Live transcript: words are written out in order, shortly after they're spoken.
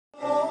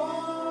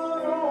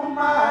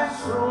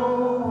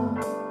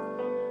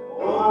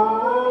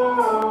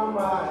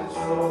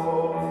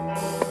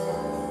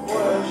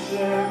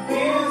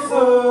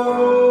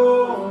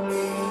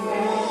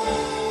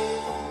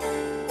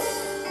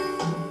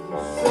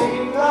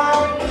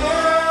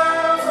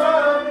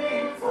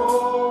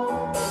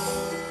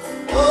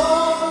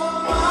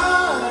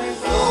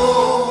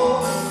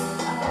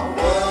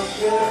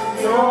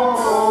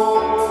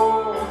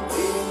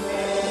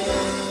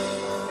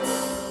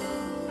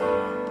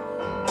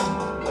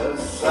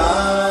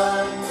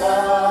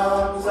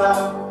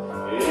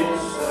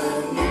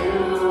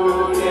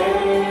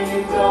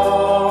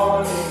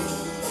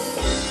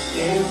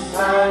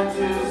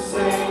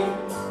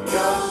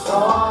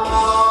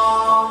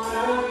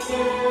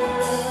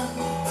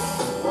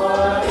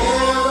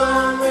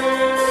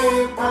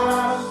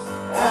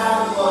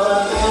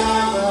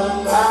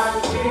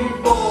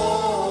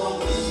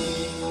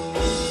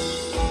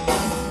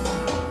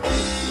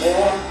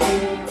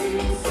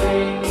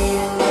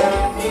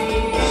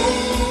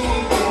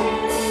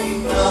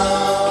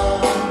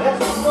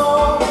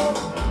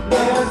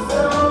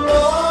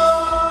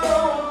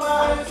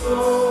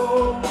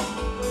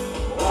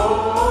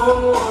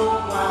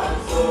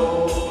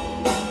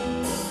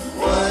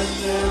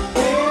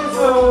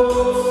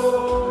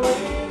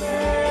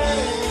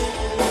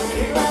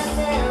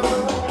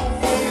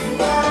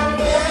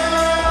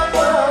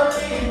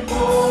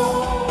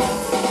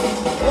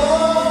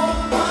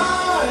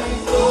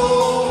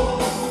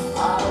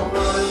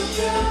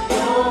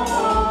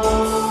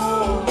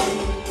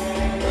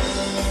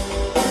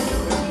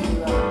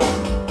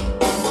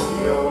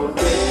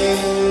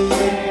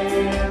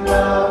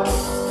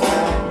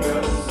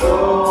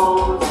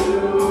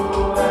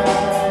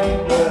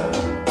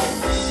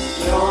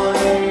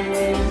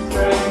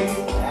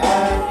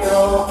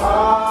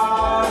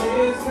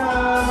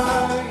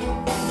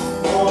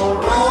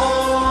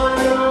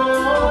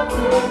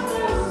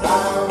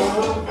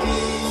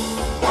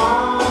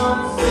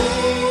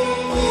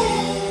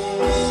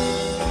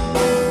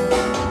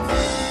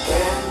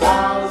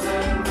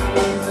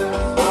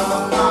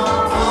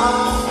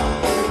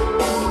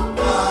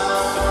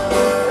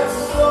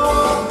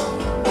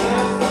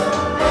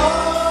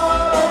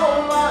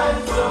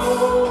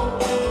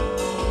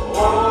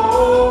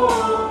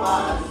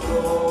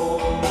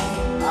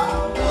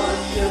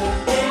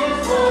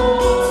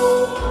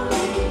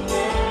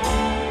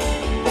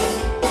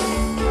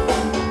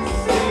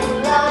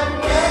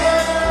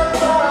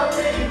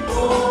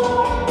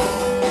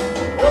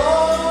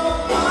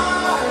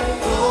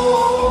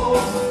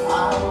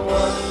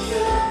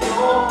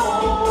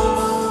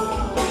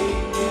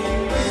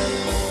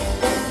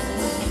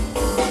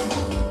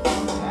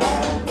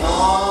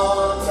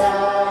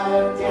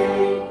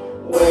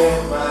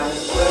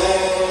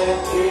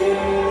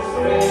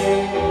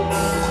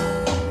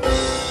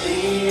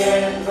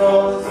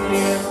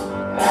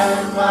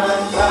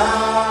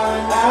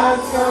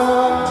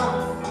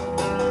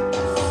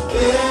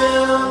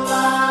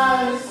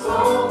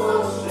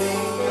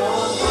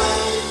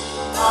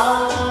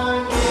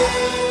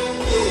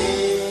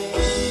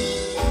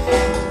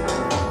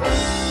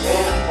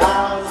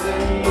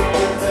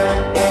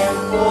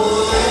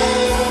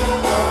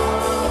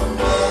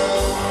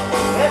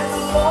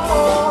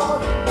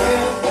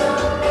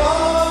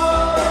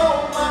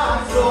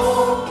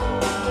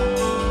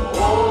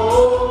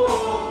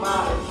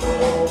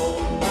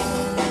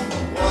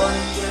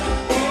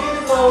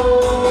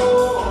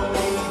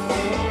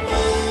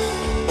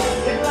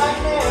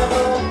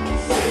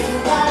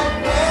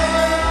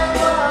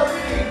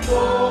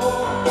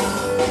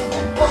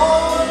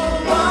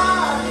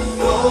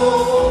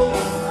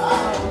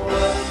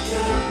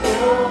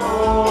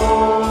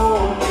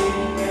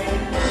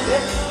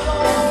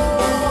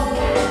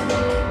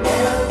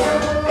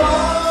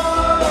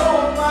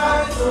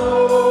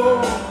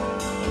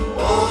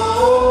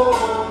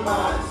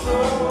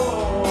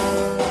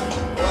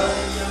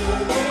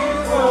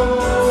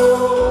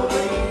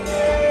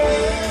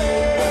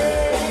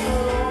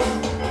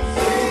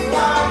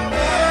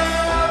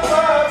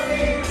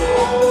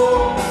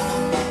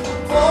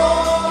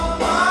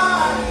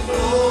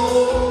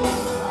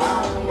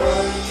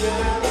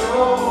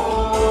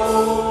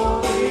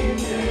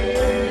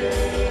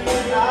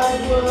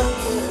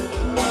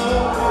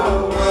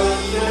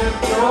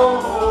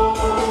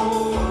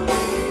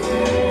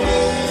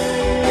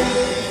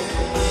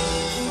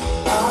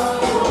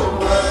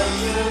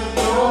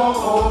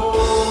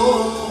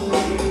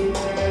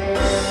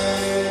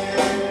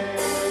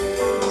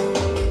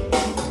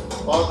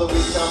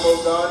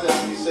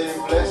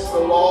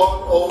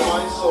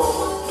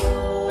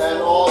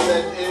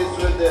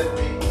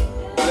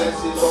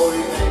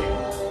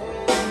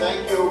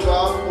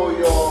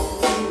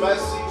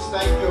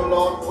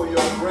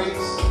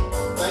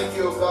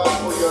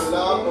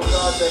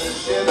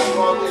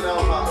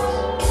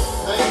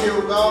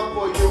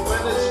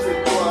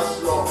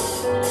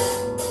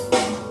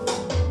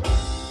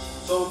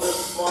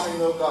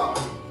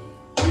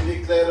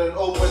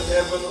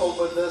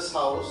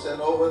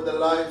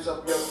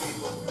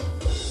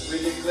We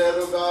declare,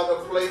 oh God,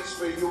 a place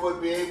where you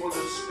would be able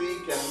to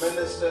speak and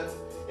minister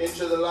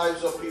into the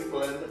lives of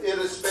people. And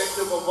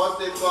irrespective of what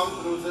they've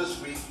gone through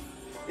this week,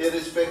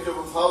 irrespective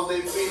of how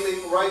they're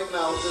feeling right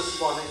now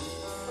this morning,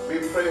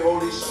 we pray,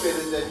 Holy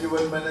Spirit, that you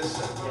will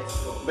minister.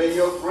 May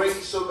your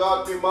grace, oh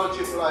God, be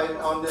multiplied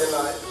on their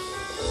lives.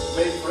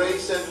 May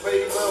grace and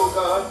favor, oh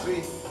God,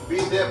 be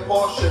their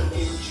portion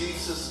in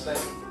Jesus'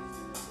 name.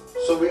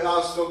 So we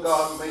ask, oh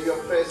God, may your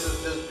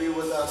presence just be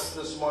with us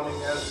this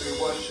morning as we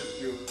worship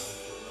you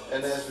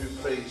and as we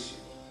praise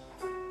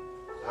you.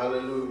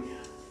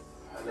 Hallelujah.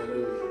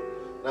 Hallelujah.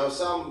 Now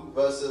Psalm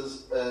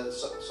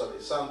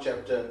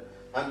chapter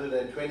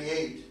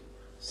 128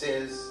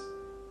 says,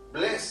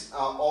 blessed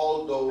are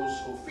all those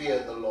who fear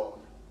the Lord,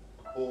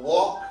 who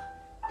walk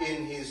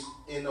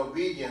in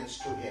obedience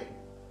to him.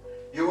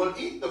 You will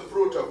eat the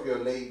fruit of your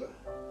labor.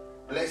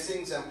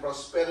 Blessings and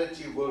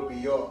prosperity will be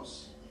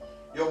yours.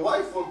 Your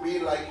wife will be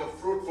like a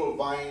fruitful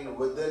vine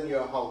within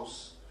your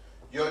house.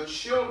 Your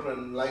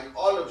children like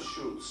olive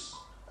shoots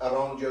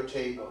around your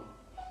table.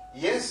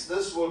 Yes,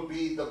 this will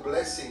be the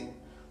blessing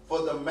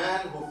for the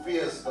man who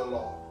fears the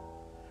Lord.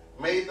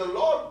 May the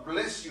Lord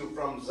bless you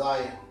from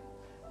Zion.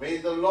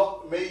 May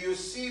you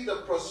see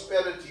the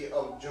prosperity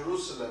of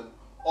Jerusalem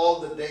all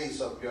the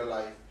days of your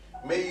life.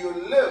 May you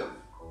live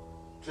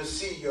to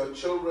see your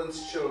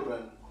children's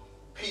children.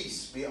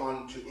 Peace be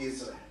unto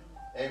Israel.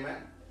 Amen.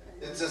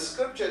 It's a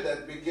scripture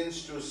that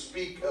begins to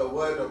speak a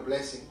word of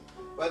blessing.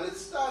 But it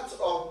starts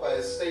off by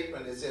a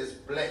statement. It says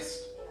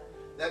blessed.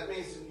 That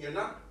means you're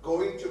not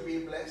going to be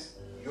blessed.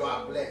 You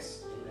are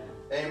blessed.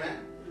 Amen.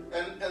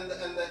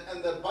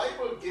 And the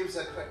Bible gives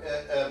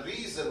a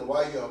reason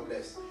why you are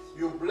blessed.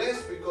 You're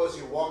blessed because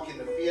you walk in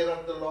the fear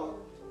of the Lord.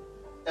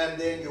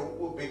 And then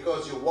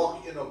because you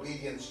walk in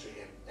obedience to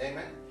him.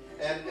 Amen.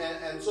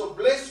 And so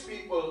blessed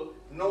people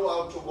know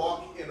how to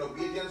walk in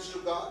obedience to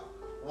God,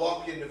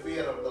 walk in the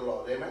fear of the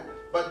Lord. Amen.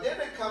 But then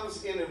it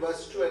comes in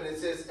verse 2 and it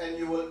says, and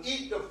you will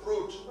eat the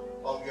fruit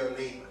of your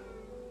labor.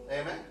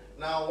 Amen.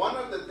 Now one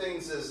of the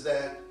things is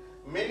that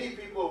many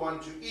people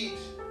want to eat,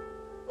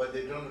 but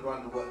they don't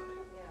want to work.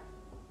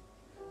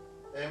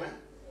 Yeah. Amen.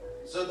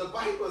 So the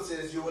Bible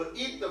says you will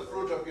eat the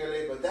fruit of your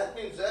labor. That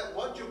means that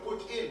what you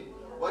put in,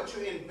 what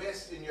you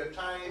invest in your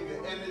time,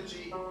 your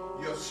energy,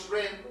 your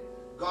strength,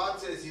 God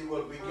says he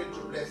will begin to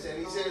bless.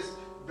 And he says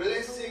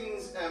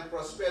blessings and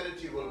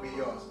prosperity will be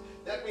yours.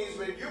 That means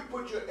when you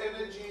put your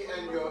energy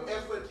and your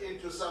effort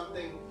into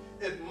something,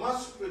 it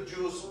must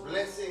produce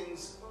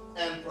blessings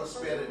and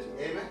prosperity.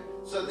 Amen.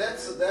 So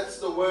that's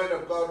the word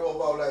of God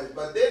over our lives.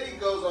 But then he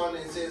goes on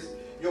and says,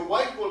 your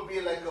wife will be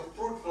like a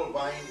fruitful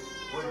vine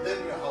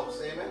within your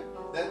house. Amen.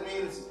 That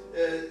means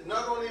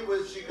not only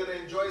was she going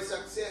to enjoy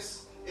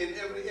success in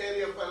every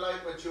area of her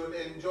life, but she would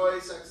enjoy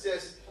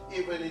success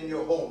even in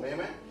your home.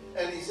 Amen.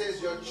 And he says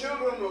your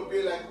children will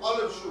be like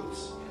olive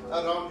shoots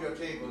around your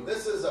table.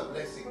 This is a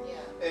blessing.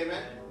 Yeah.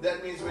 Amen.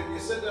 That means when you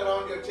sit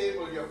around your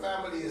table, your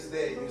family is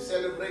there. You're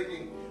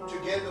celebrating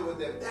together with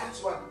them.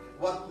 That's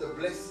what the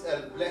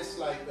blessed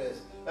life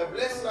is. A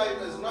blessed life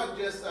is not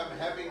just I'm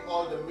having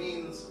all the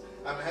means,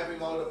 I'm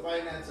having all the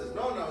finances.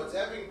 No, it's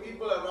having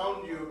people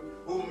around you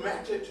who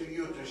matter to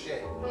you to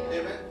share. Yeah.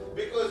 Amen.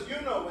 Because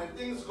you know when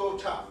things go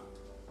tough,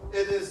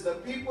 it is the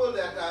people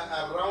that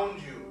are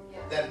around you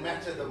that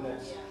matter the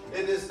most. Yeah.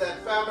 It is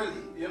that family,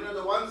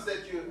 the ones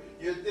that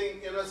you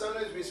think,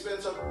 sometimes we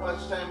spend so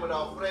much time with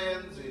our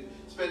friends, we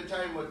spend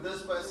time with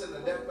this person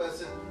and that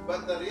person,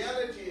 but the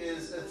reality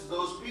is it's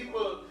those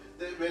people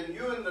that when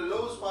you're in the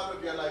lowest part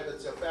of your life,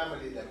 it's your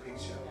family that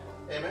picks you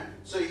up. Amen.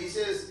 So he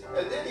says,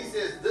 and then he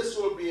says, this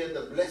will be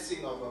the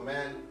blessing of a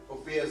man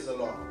who fears the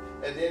Lord.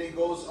 And then he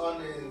goes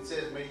on and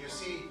says, may you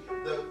see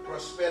the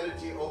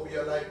prosperity over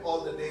your life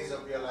all the days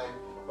of your life.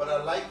 But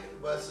I like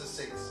verses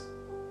 6.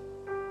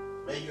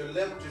 May you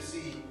live to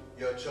see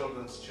your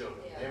children's children.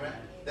 Yeah. Amen.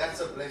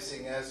 That's a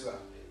blessing as well.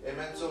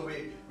 Amen. So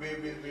we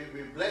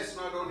bless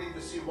not only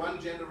to see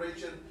one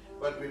generation,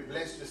 but we're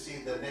blessed to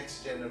see the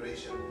next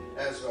generation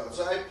as well.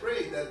 So I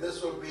pray that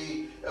this will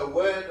be a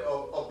word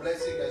of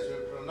blessing as we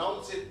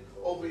pronounce it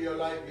over your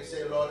life. You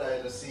say, Lord, I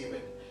receive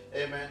it.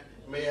 Amen.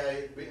 May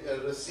I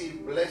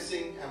receive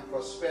blessing and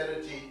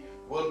prosperity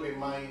will be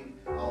mine.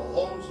 Our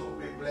homes will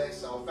be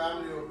blessed. Our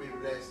family will be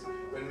blessed.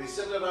 When we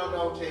sit around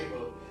our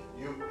table,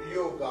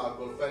 you, God,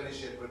 will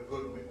furnish it with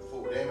good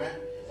food. Amen.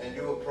 And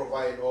you will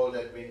provide all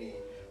that we need.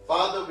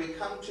 Father, we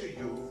come to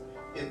you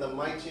in the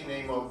mighty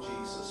name of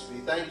Jesus. We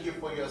thank you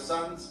for your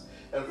sons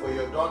and for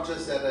your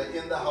daughters that are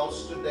in the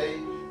house today.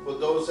 For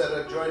those that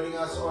are joining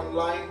us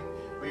online,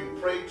 we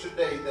pray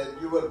today that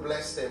you will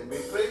bless them. We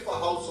pray for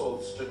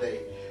households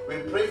today. We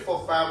pray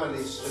for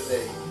families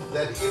today.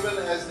 That even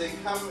as they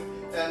come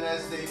and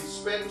as they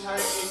spend time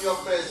in your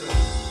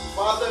presence,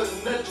 Father,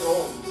 knit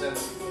homes and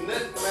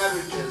knit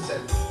marriages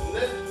and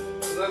knit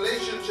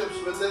relationships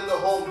within the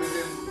home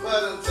between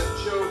parents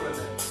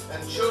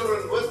and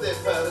children with their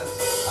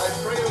parents. I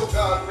pray, oh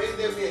God, may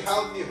there be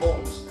healthy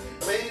homes.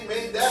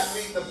 May that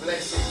be the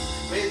blessing.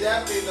 May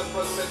that be the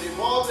prosperity.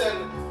 More than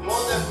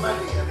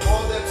money and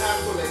more than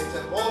accolades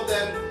and more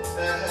than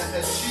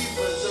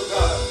achievements.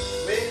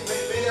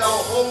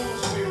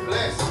 homes be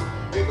blessed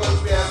because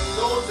we have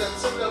those that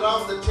sit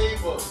around the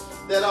table.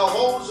 That our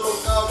homes, oh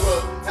God,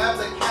 will have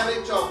the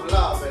character of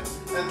love and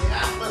the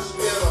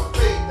atmosphere of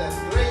faith and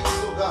grace,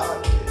 oh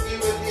God,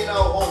 even in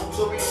our homes.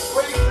 So we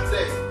pray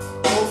today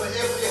over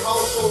every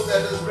household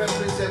that is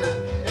represented,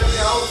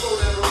 every household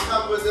that will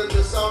come within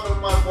the sound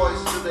of my voice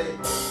today.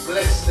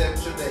 Bless them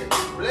today.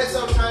 Bless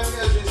our time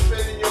as we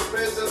spend in your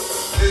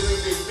presence. May we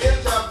be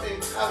built up,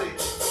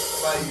 encouraged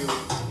by you.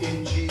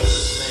 In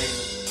Jesus'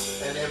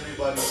 name. And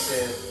everybody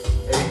said,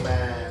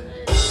 amen.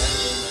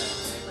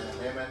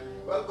 Amen.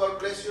 Well, God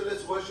bless you.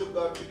 Let's worship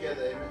God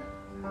together. Amen.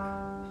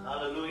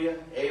 Hallelujah.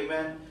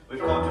 Amen. We've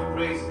come to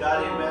praise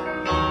God.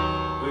 Amen.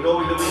 We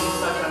know we live in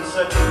such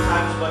uncertain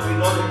times, but we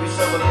know that we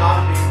serve a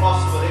God of the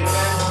impossible. Amen.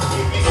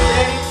 If He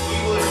said it, He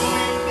will do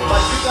it.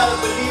 But you got to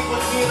believe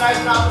with me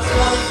right now this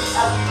morning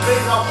as we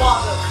praise our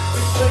Father.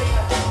 We sing.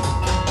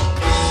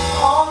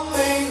 All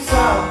things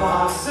are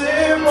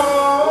possible,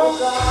 oh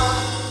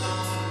God,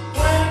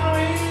 when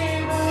we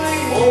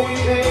believe.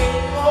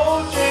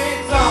 All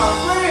chains are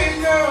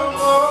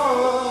breakable.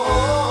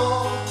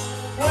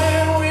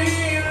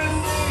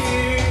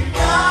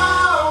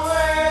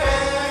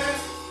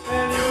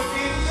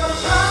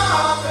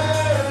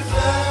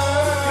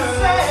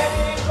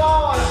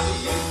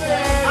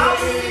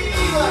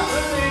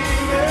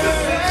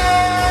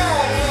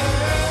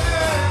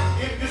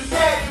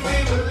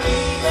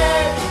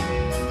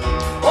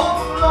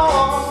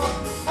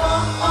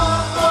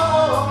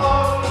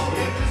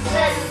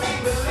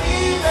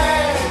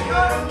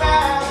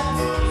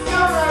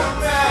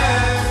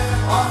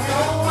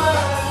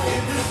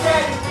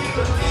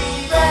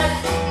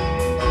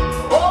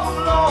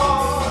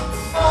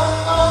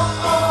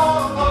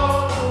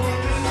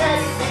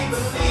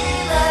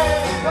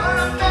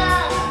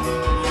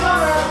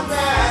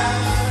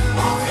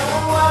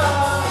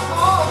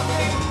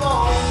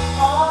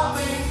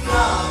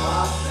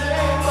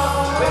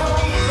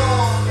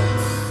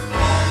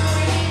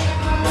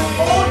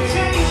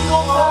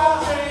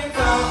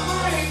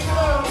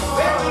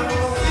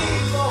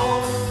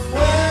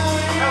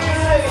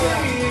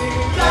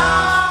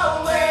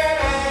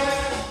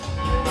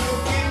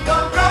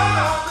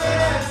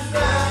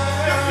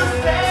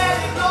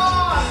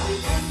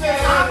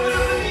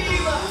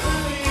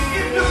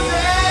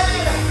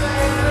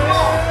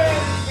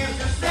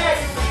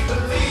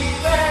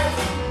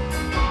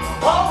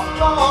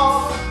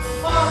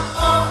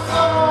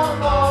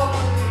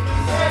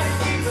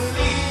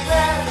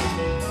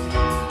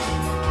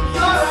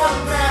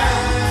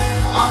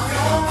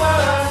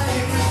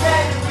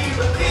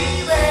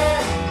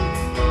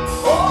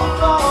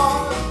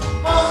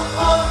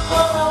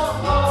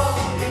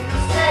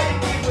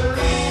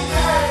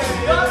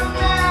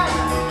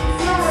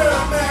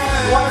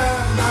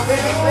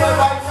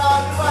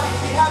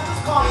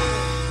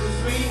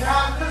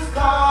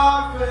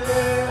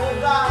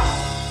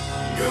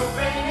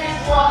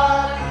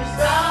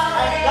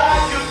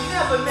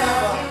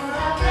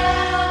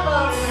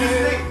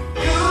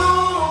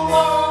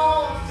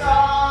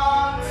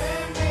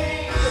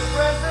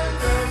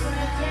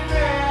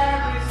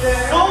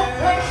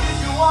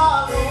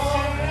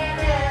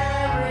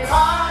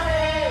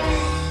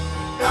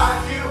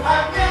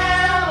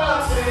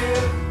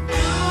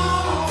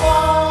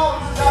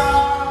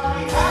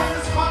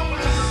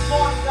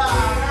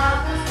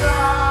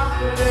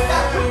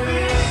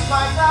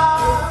 My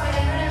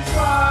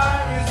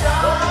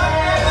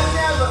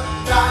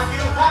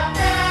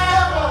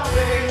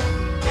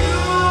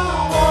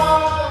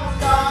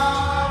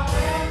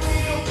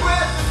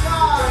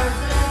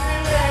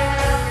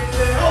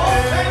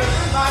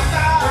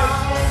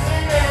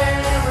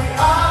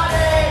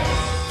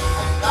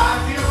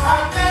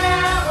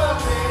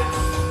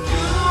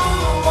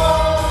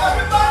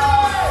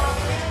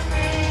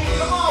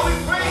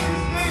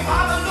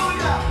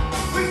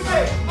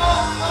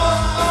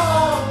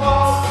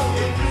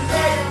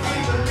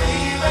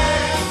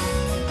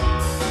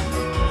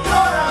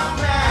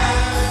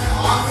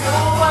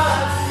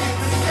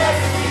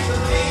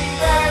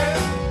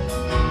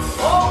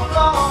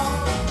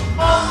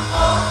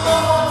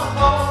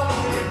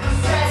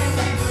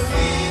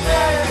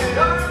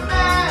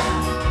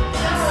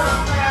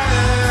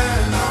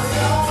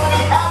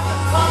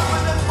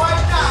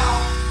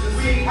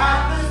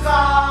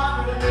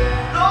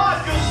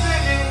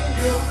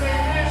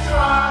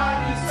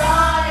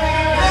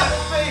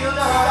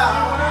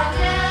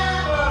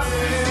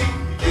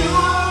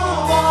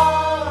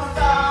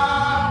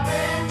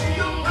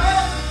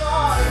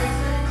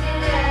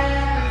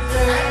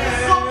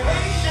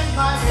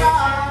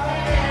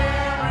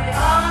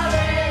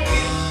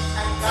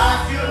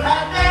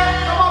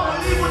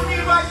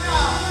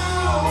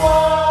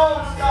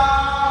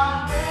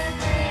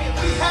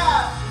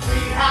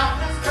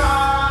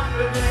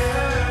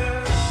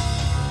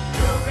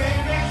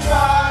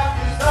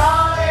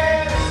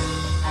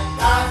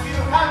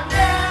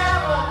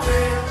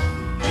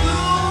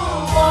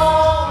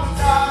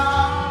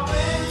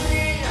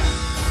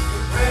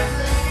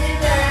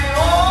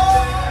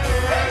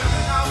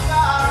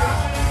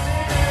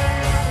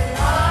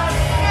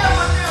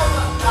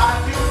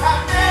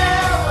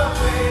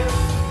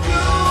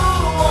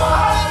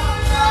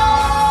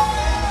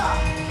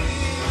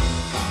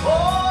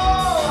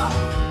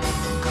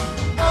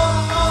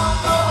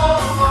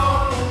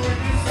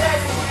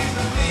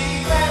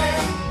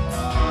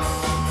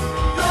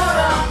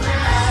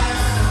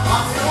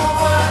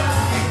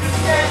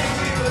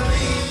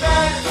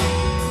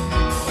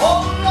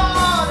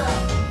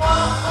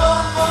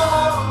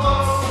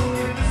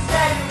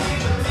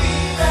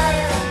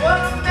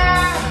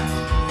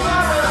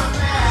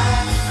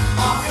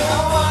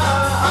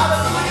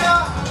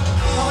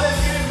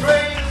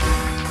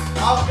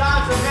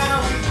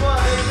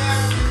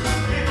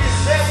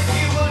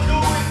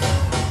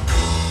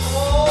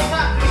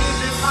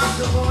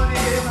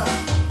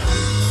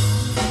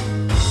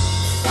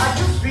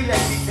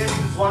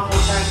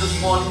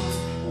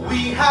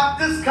We have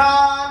this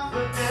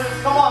confidence.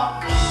 Come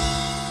on.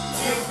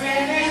 You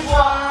finish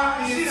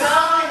what you see the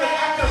something that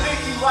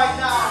activates you right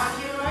now.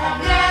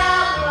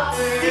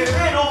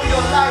 Declare over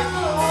your life.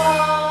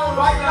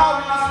 Right now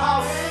in this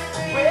house.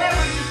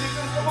 Wherever you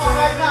can, come on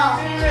right now.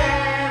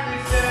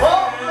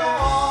 Oh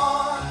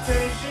Lord.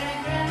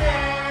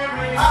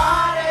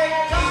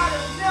 Heartache, God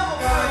has never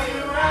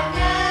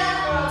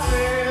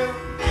failed.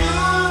 You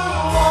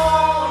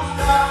won't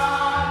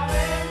stop.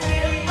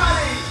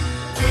 Everybody,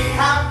 we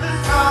have this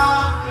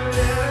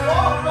confidence.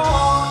 Oh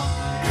Lord,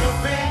 you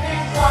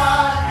finish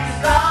what you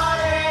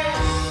started,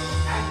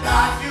 and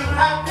God, you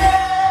have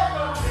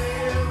never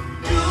failed.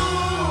 You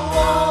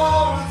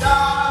won't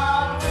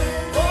stop.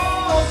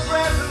 Oh,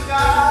 present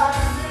God,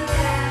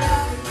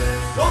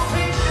 so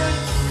patient,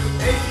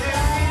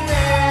 patient in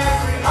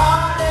every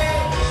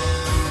heartache.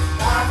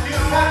 God, you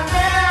have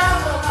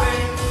never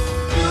failed.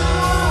 You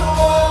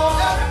won't.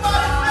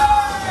 Everybody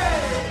say,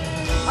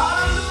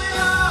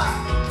 hallelujah.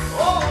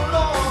 Oh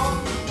Lord,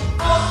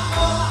 oh,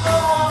 oh,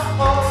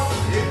 oh,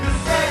 oh. If you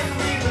say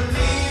we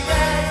believe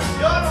it,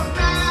 you're the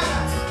man.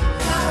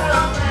 You're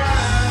the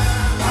man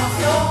of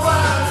your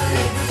word.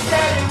 If you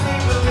say we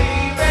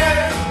believe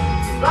it,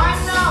 right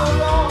now,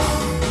 Lord.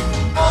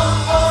 Oh,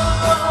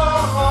 oh,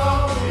 oh,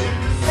 oh. If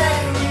you say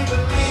we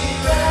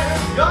believe it,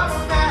 you're the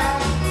man.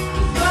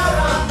 You're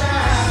the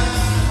man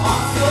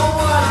of your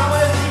word. I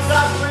want to give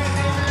God praise,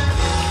 amen.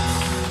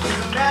 He's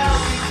the man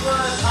of his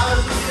word.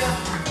 Hallelujah.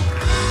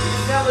 He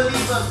will never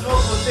leave us nor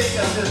forsake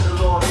us, says the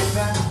Lord.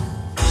 Amen.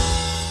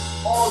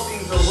 All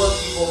things are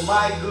working for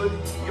my good,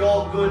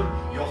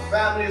 your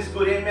family is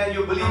good. Amen.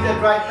 You believe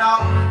that right now?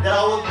 That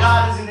our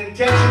God is an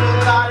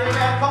intentional God.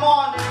 Amen. Come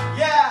on.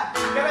 Yeah.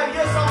 Can I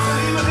hear some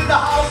believers in the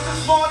house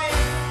this morning?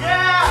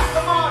 Yeah.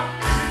 Come on.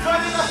 You're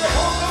joining us at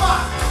home. Come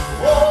on.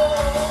 Whoa.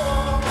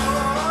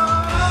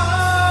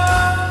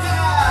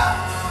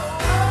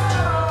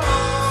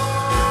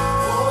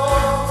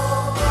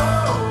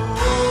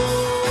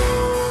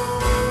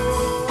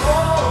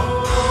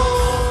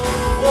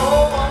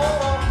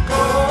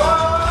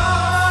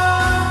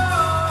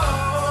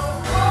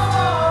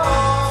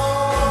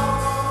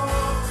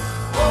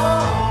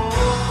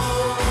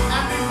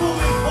 And we're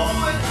moving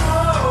forward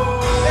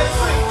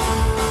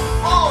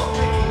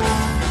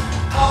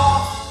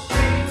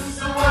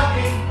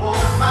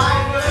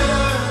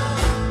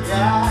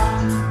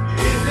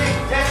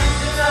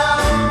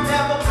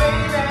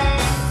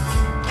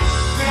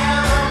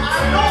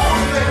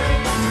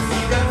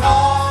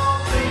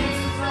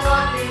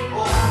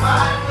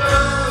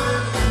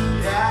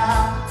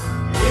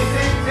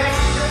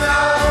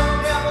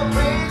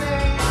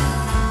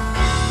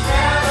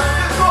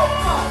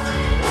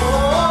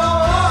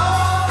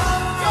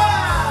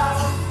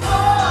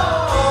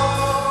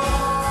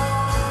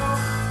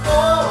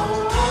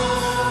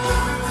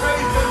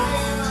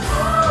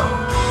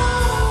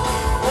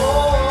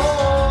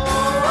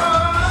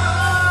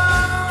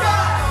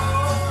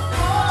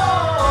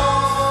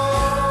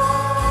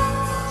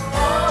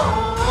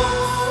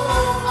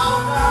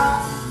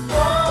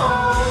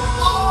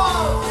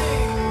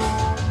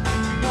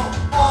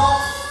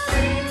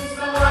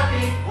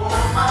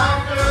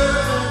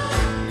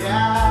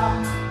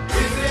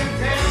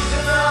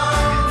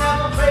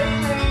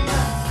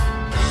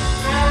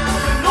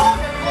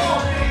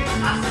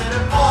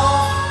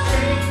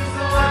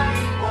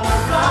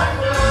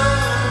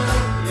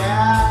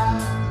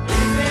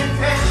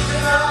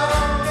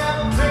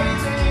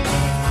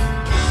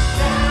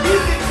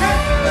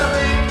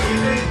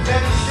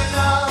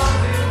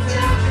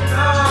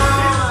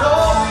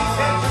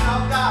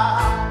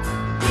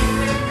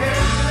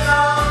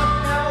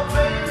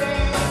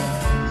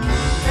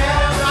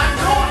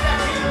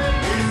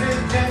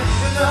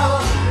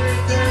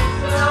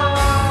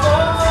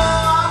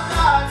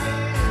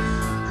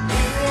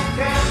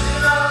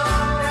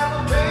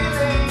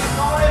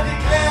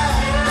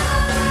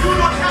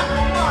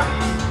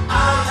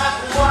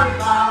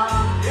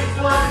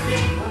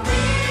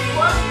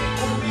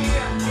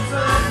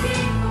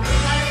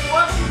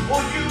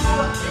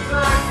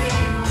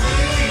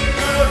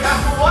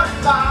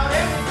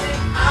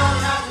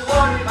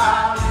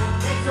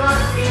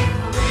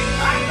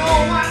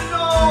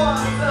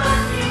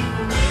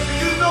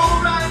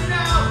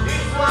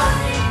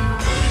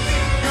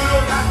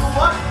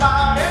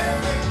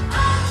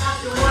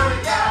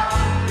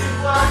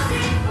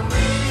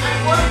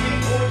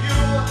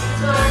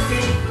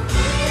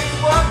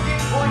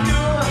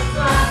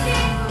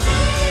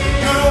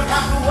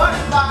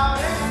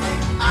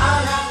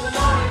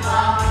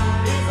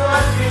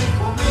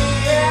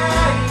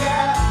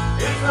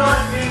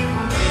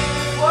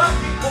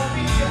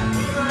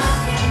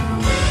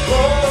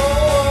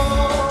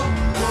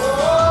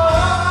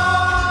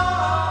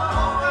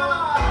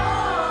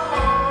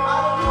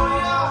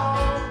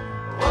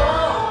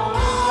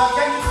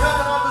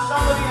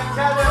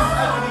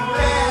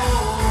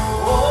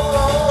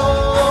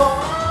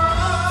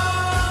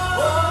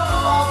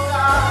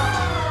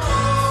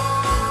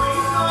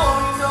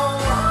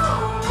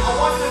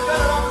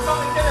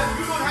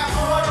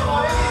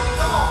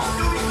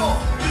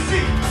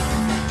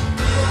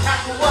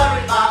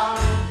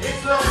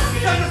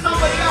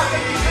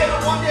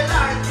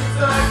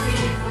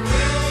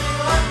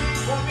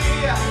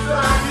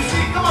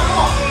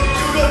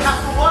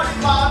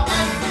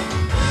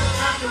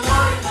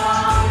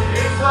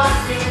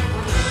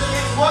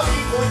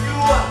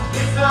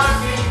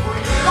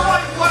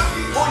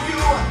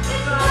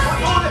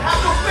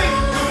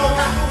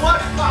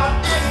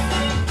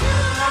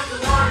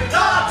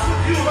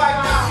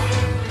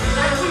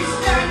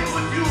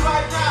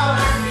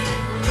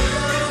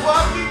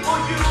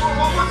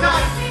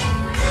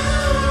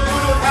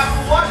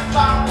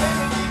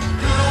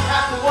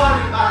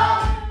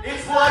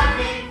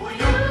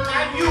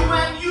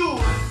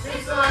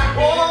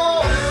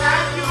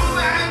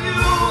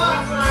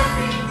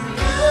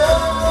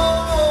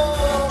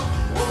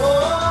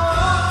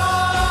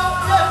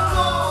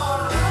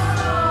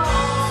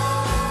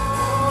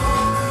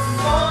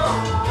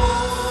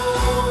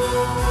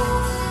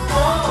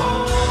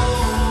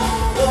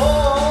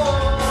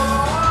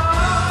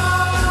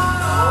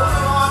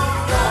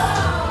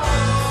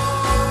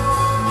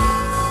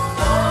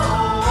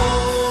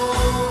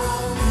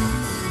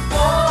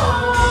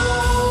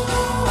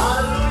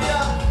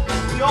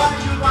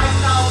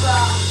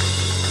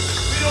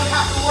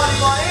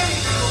about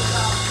anything, oh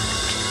God.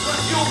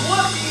 Because you're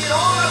working it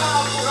all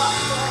out for us,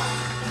 Lord.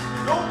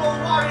 No more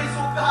worries,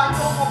 oh God.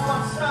 No more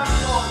concerns,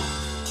 Lord.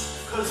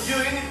 Because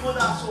you're in it with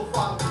us, oh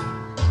Father.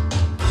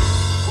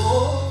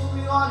 Oh,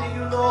 we honor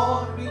you,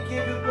 Lord. We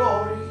give you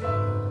glory.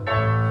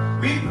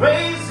 We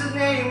praise the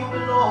name of the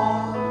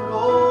Lord.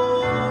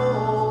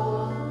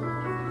 Oh,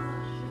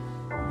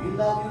 we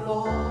love you,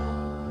 Lord.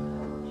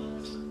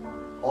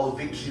 All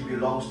victory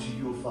belongs to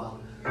you, Father.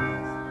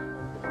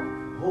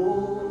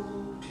 Oh,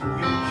 to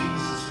you,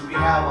 Jesus, do we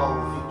have our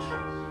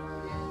victory?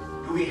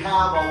 Do we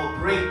have our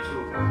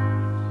breakthrough?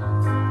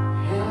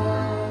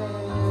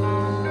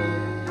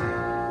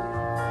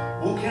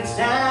 Who can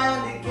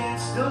stand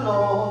against the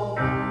Lord?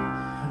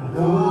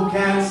 Who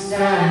can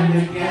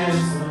stand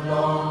against the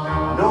Lord?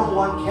 No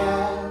one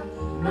can.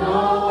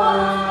 No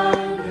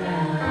one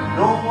can.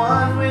 No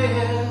one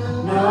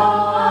will. No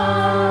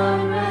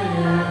one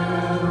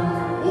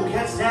will. Who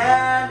can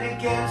stand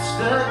against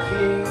the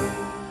King?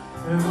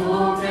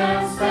 Who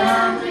can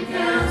stand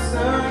against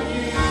the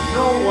King?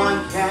 No one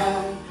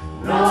can.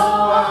 No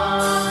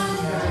one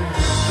can.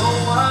 No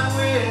one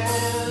will.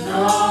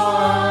 No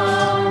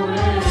one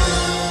will.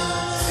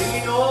 Sing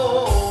it, oh.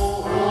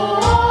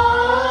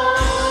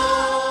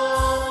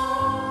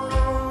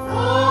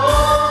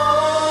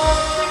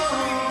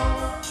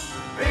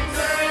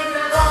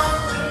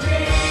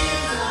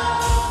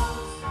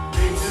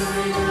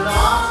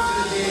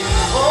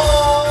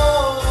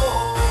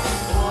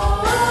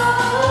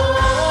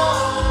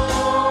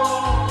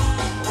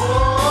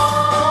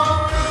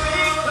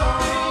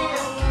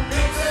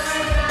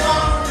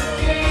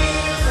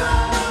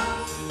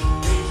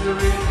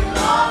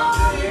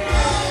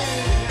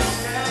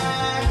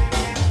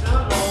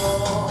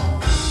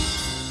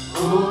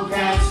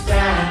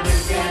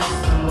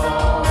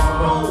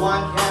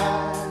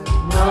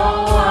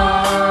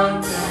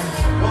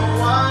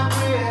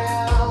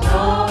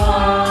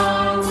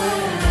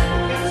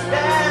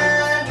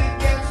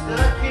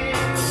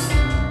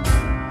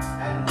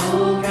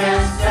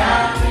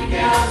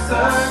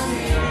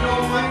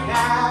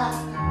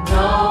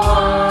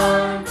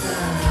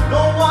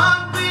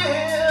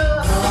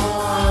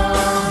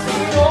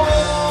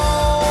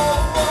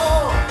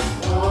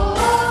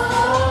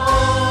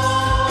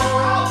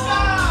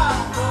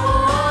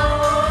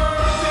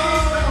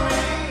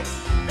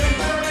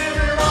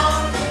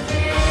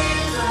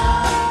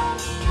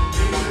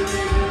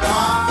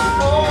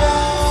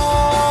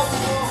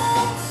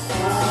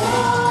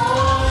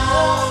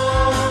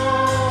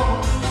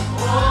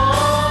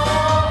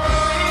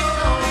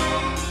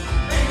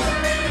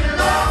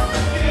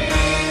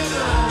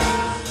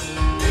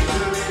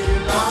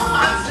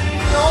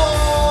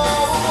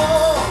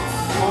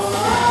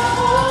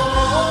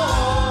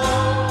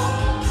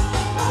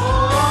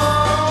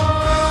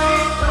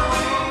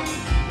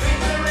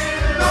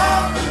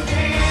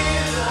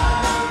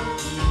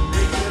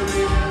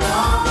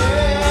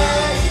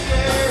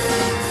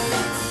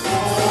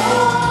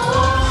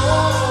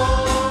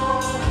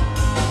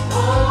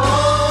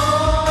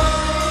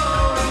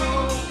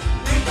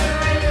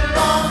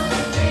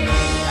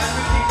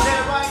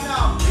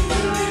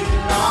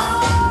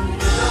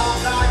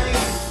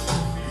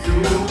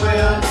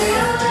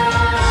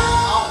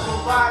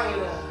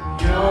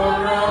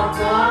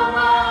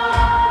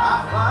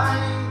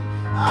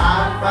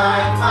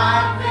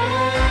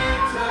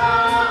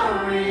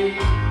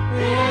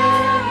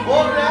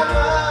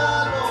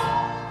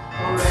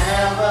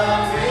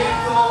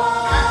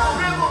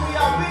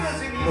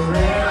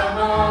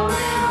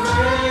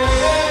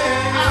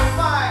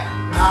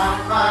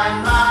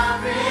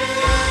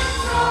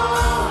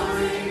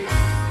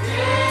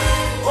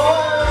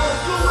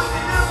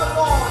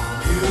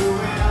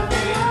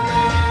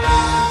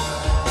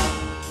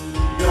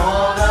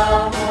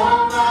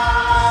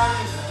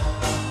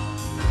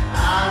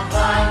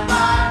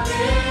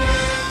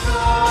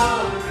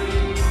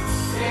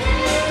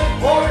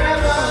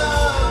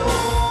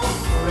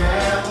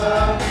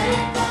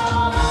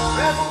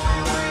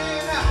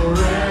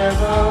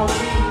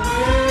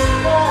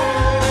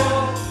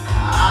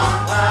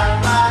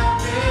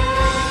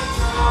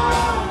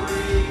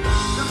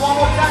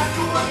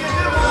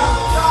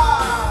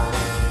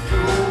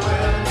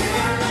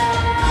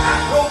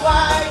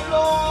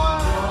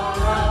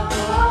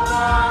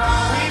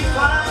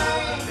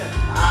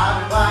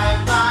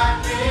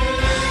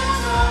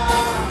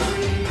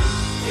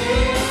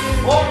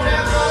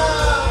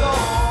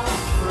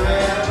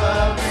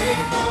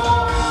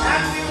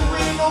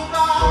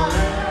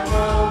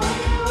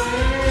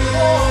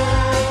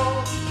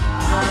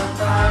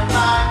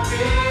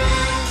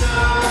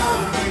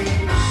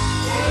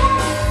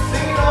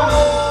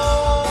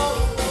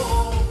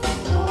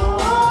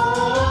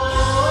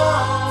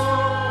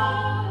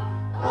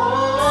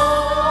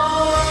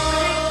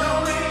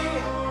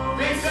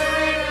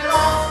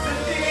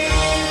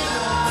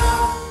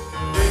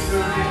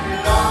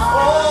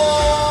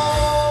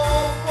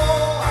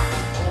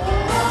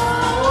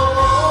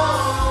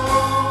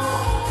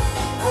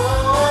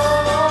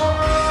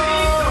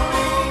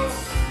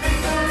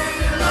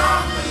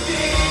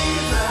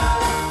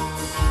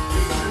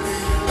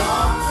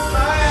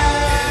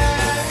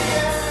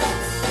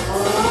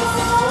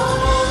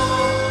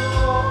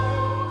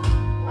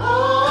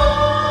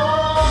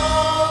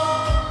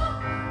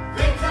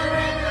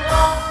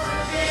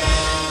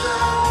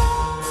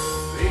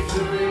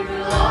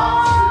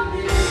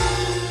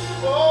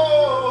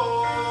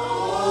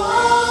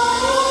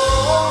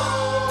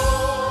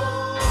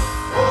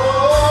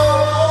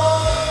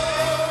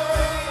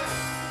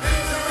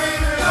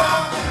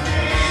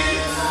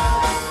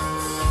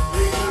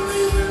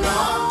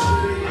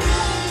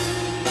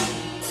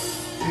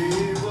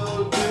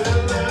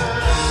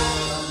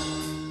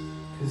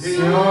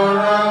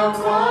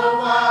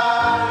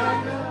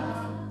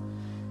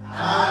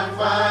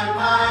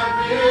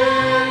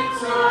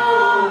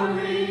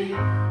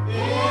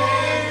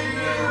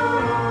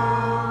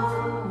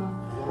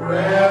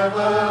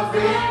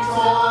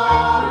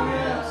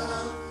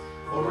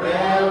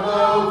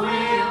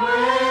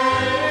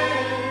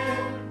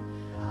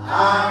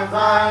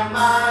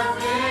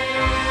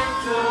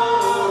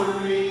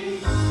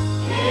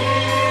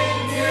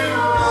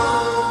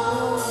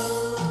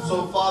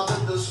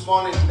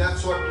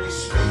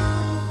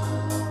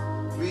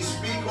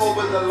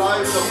 over the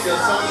lives of your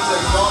sons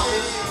and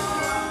daughters.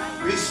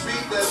 We speak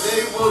that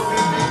they will be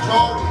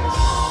victorious.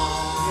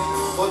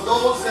 For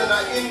those that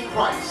are in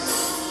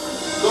Christ,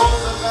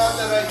 those of God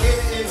that are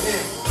hid in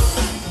Him,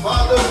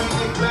 Father, we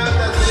declare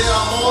that they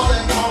are more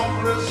than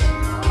conquerors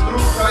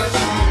through Christ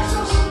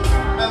Jesus,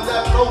 and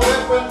that no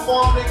weapon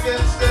formed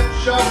against them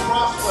shall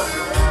prosper.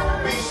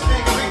 We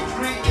speak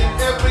victory in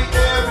every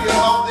area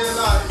of their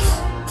lives,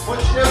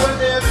 whichever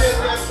area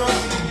they are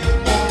trusting you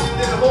for, in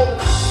their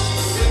homes,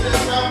 in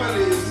their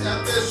families,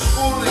 and their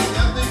schooling,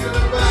 and the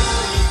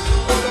university,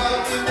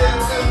 in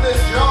their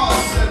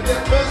jobs and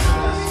their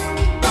business.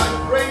 I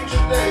pray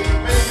today,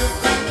 may you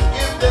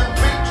give them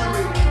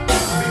victory,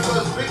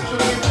 because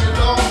victory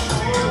belongs to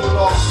you,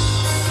 Lord.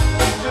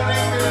 Victory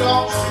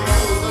belongs to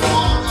you, the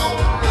Lord of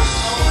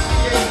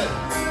created,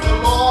 the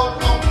Lord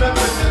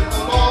omnipotent,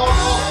 the Lord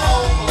of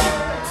power.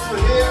 To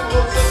Him who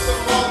sits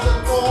upon the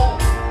throne,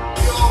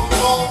 your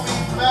glory,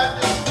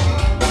 majesty,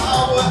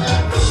 power,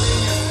 and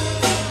dominion.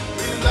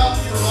 We love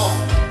you, Lord.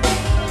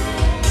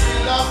 We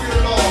love you,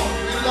 Lord.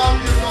 We love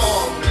you,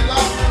 Lord. We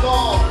love you,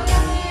 Lord.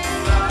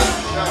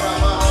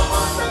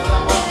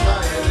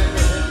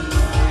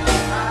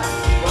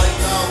 Right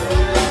now, we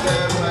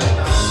declare right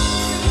now.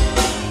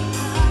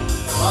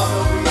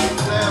 Father, we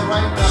declare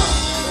right now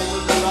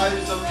over the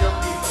lives of your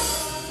people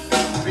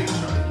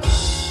victory.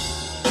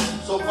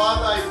 So,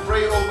 Father, I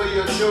pray over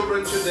your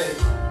children today.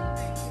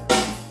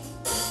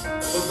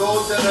 For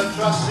those that are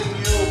trusting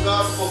you, oh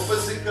God, for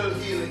physical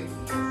healing,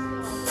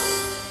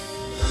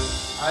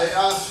 I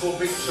ask for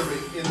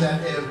victory in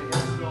that area.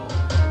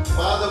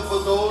 Father, for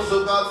those,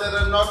 oh God, that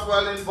are not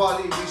well in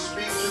body, we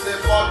speak to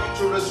their body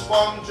to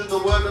respond to the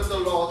word of the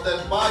Lord,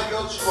 that by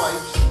your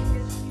stripes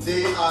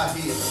they are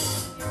healed.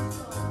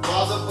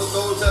 Father, for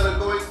those that are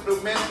going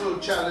through mental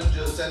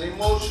challenges and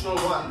emotional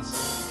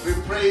ones, we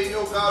pray,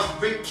 oh God,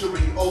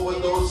 victory over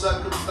those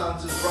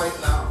circumstances right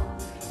now.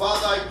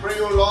 Father, I pray,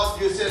 oh Lord,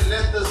 you said,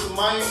 let this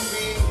mind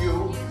be in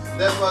you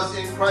that was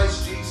in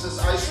Christ Jesus.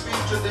 I speak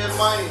to their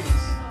minds.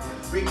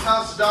 We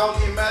cast down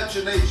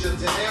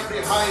imaginations and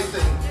every high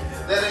thing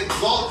that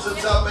exalts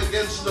itself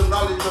against the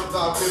knowledge of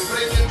God. We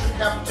bring into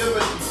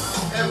captivity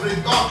every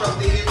thought of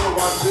the evil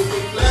one. We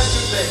declare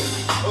today,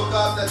 oh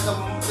God, that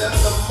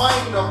the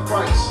mind of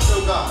Christ,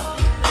 oh God,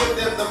 give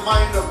them the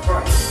mind of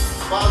Christ.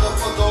 Father,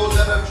 for those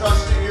that are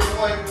trusting you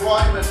for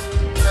employment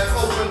and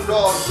open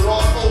doors,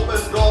 Lord,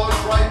 open doors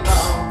right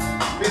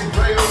now. We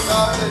pray, oh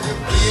God, that you're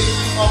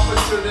creating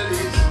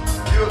opportunities.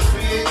 You're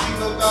creating,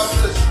 oh God,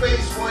 a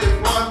space for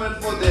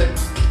employment for them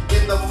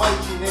in the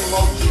mighty name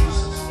of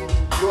Jesus.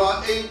 You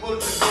are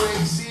able to do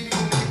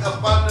exceedingly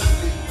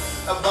abundantly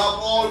above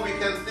all we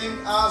can think,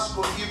 ask,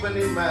 or even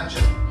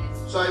imagine.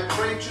 So I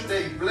pray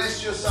today,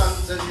 bless your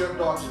sons and your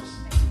daughters.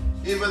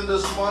 Even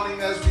this morning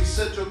as we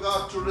sit, oh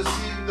God, to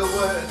receive the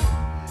word,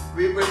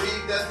 we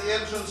believe that the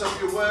entrance of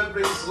your word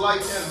brings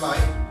light and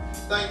life.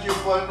 Thank you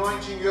for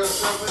anointing your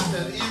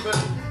servant, and even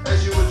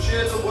as you will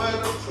share the word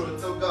of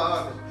truth, oh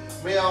God,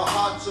 may our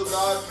hearts, oh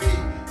God,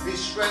 be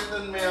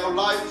strengthened. May our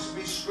lives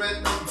be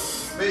strengthened.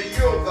 May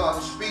you, oh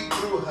God, speak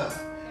through her.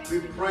 We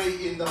pray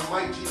in the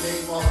mighty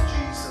name of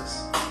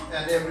Jesus.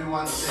 And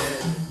everyone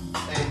said,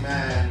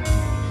 amen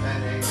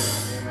and amen.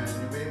 Amen.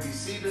 You may be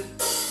seated.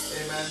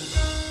 Amen.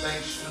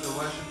 Thanks to the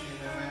worship team.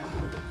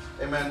 Amen.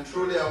 Amen.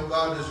 Truly our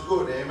God is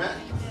good. Amen.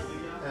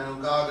 And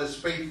our God is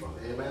faithful.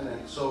 Amen.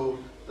 And so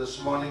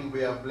this morning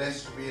we are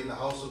blessed to be in the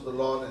house of the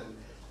Lord. And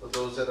for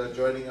those that are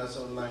joining us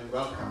online,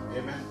 welcome.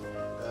 Amen.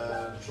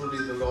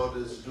 Truly the Lord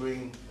is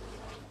doing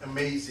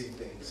amazing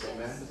things.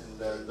 Amen.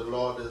 And the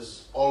Lord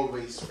is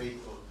always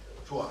faithful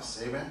to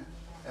us. Amen.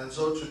 And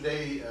so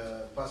today,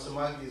 Pastor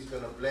Margie is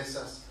going to bless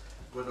us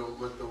with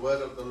the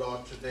word of the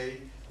Lord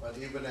today. But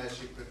even as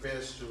she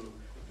prepares to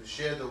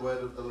share the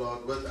word of the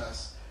Lord with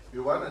us, we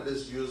want to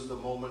just use the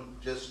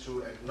moment just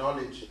to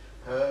acknowledge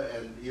her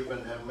and even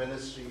her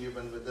ministry,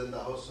 even within the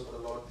house of the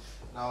Lord.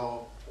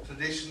 Now,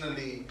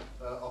 traditionally,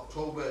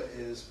 October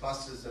is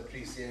Pastor's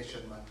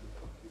Appreciation Month.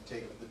 We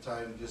take the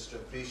time just to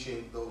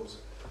appreciate those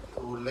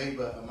who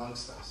labor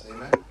amongst us.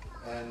 Amen.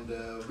 And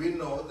we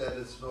know that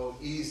it's no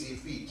easy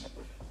feat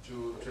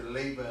to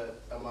labor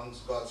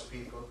amongst God's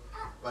people,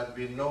 but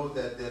we know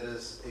that there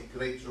is a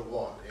great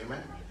reward.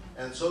 Amen.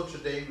 And so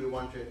today we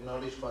want to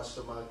acknowledge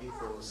Pastor Margie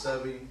for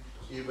serving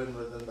even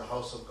within the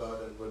house of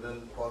God and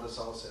within Potter's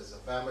house as a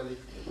family,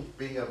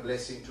 being a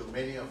blessing to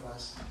many of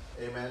us.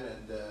 Amen.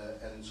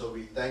 And so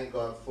we thank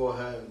God for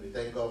her, and we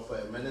thank God for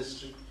her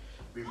ministry.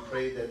 We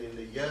pray that in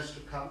the years to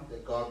come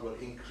that God will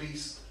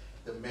increase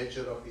the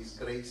measure of His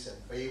grace and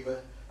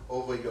favor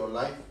over your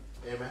life.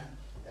 Amen.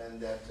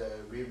 And that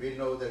we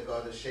know that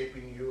God is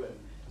shaping you,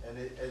 and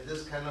it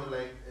just kind of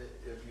like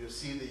if you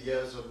see the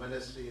years of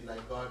ministry,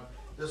 like God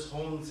just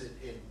hones it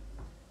in.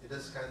 It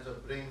just kind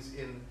of brings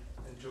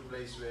into a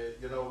place where,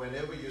 you know,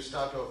 whenever you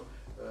start off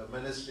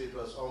ministry, it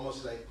was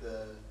almost like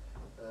the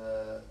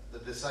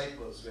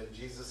disciples when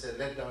Jesus said,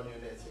 "Let down your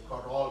nets." They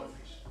caught all the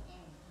fish,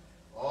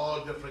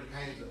 all different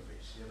kinds of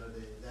fish. You know,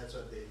 that's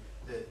what they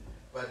did.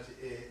 But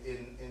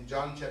in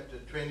John chapter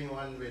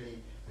 21,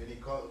 when when he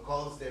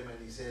calls them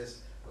and he says,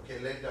 okay,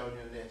 let down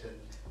your net,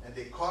 and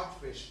they caught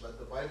fish, but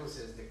the Bible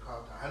says they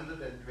caught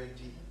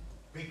 120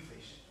 big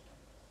fish.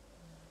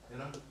 You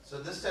know,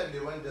 so this time they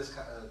weren't just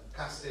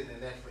casting a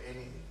net for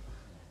anything.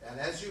 And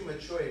as you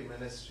mature in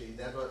ministry,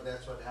 that's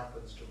what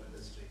happens to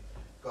ministry.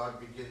 God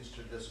begins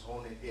to just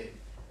hone it in,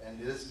 and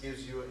this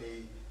gives you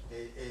a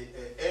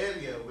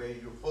area where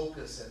you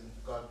focus, and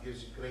God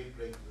gives you great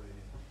breakthrough in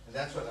it. And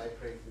that's what I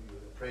pray for you.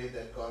 I pray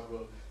that God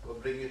will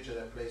bring you to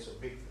that place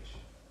of big fish.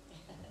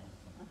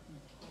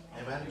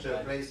 Amen. To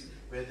a place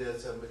where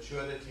there's a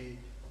maturity,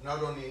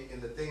 not only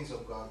in the things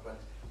of God, but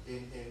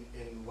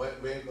in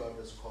where God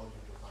has called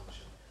you to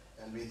function.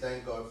 And we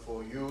thank God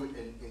for you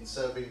in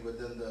serving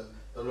within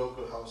the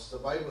local house. The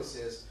Bible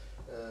says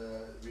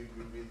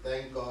we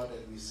thank God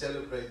and we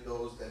celebrate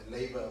those that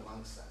labor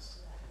amongst us.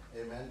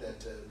 Amen.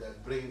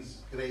 That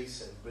brings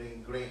grace and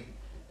bring grain.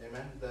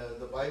 Amen.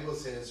 The Bible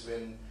says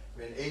when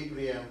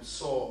Abraham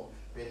saw,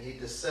 when he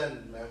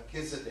discerned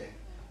Melchizedek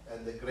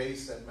and the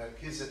grace that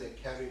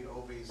Melchizedek carried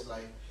over his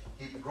life,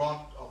 he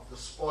brought of the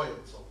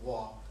spoils of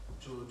war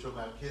to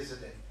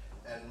Melchizedek.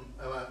 And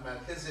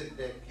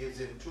Melchizedek gives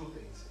him two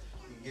things.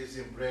 He gives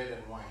him bread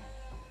and wine.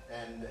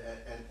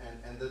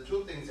 And the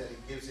two things that he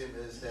gives him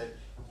is that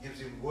he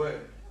gives him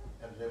word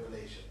and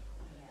revelation.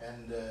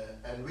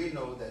 And we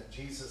know that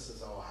Jesus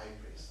is our high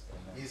priest.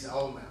 He's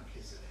our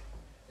Melchizedek.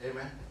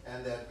 Amen.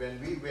 And that when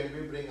we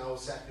bring our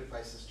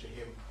sacrifices to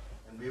him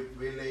and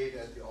we lay it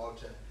at the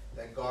altar,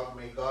 that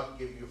may God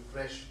give you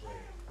fresh bread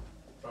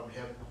from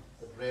heaven,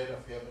 the bread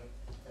of heaven,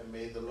 and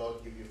may the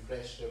Lord give you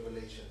fresh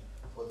revelation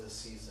for this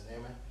season.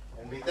 Amen.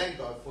 And we thank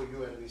God for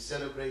you and we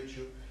celebrate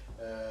you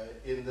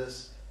in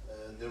this.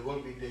 There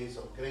will be days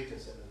of greater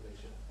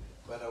celebration.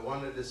 But I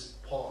want to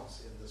just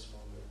pause in this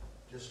moment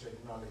just to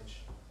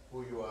acknowledge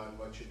who you are and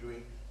what you're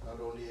doing. Not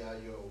only are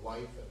you a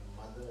wife and a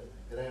mother and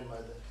a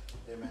grandmother,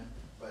 amen,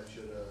 but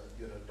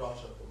you're a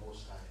daughter of the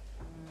Most High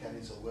who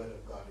carries the word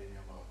of God in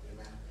your mouth,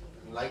 amen.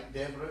 And like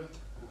Deborah,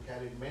 who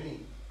carried many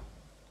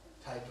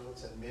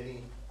titles and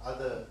many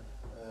other,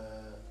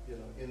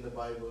 in the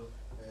Bible,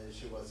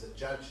 she was a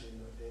judge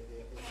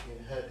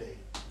in her day.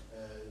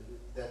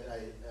 That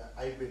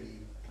I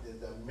believe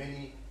that there are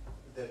many,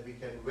 that we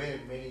can wear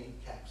many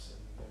caps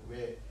and we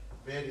can wear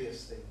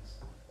various things,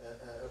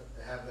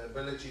 have the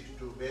ability to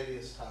do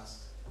various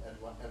tasks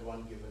at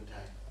one given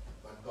time.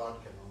 But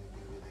God can only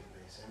give you the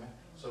grace. Amen.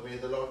 So may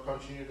the Lord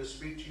continue to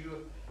speak to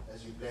you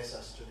as you bless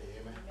us today.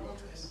 Amen. God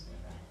bless.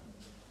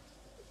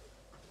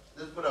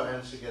 Let's put our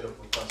hands together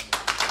for Pastor.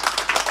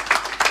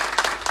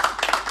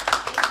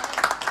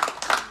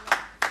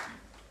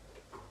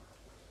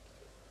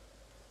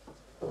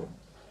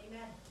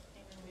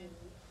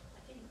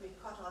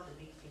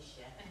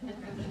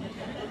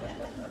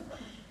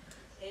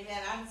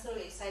 Amen. I'm so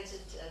excited.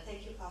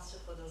 Thank you, Pastor,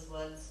 for those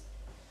words.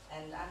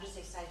 And I'm just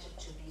excited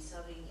to be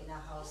serving in a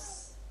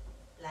house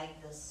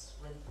like this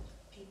with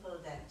people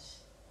that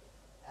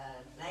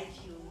like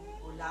you,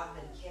 who love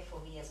and care for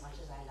me as much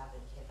as I love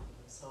and care for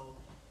you. So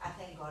I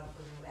thank God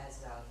for you as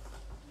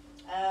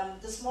well.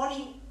 This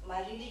morning,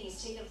 my reading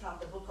is taken from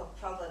the book of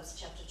Proverbs,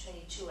 chapter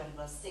 22 and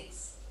verse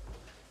 6.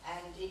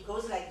 And it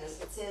goes like this.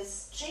 It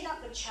says, train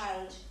up a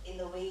child in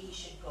the way he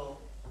should go,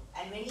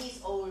 and when he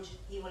is old,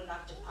 he will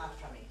not depart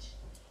from it.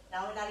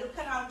 Now, when I look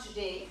around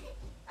today,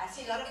 I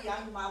see a lot of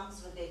young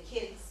moms with their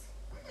kids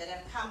that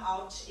have come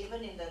out,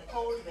 even in the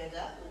cold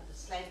weather, with the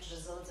slight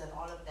drizzles and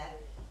all of that.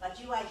 But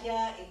you are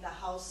here in the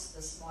house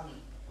this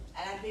morning.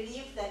 And I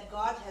believe that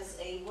God has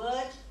a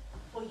word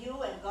for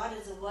you, and God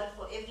has a word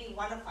for every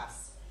one of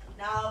us.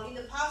 Now, in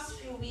the past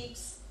few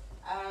weeks,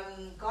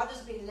 God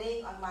has been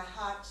laying on my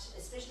heart,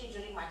 especially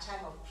during my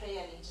time of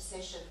prayer and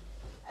intercession,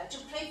 to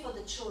pray for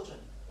the children,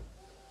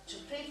 to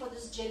pray for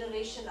this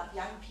generation of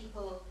young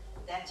people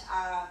that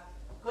are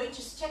going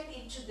to step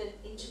into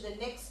the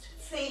next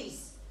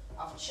phase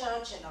of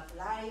church and of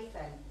life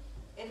and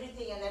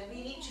everything, and that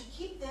we need to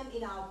keep them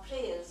in our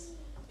prayers,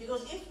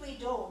 because if we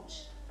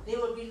don't, they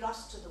will be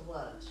lost to the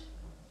world.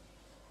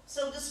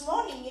 So this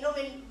morning,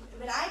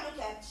 when I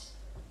look at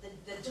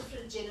the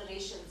different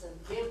generations and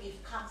where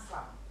we've come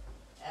from,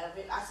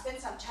 I spent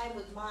some time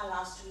with Ma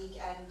last week,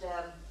 and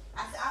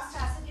I asked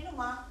her, I said,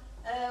 Ma,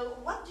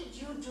 what did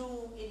you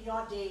do in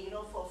your day,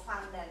 for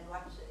fun,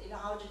 and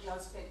how did you all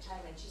spend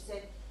time? And she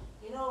said,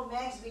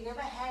 Mags, we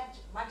never had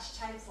much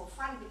time for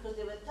fun because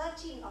there were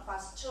 13 of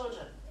us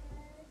children.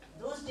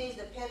 Those days,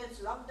 the parents,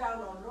 lockdown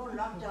or no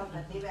lockdown,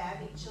 but they were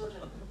having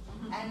children.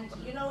 And,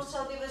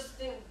 so there was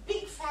the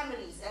big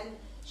families. And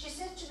she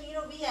said to me,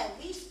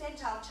 we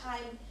spent our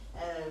time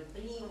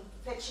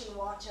fetching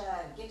water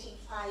and getting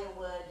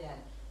firewood and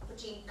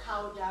putting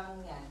cow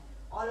dung and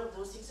all of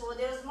those things. So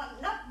there was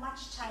not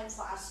much time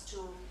for us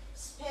to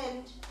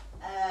spend,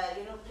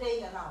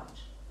 playing around.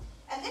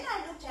 And then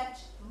I looked at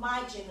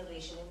my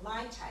generation in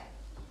my time.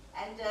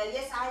 And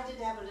yes, I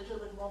did have a little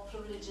bit more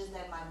privileges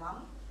than my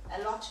mom,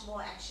 a lot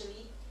more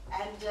actually.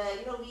 And,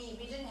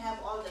 we didn't have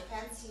all the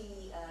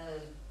fancy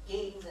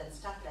games and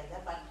stuff like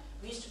that, but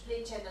we used to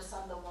play tennis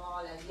on the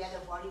wall, and we had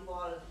a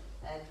volleyball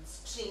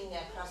string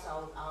across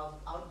our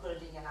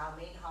outbuilding and our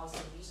main house,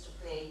 and we used to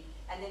play.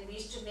 And then we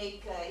used to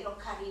make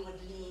curry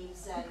with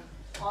leaves and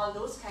all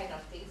those kind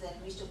of things. And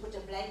we used to put a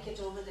blanket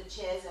over the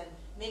chairs and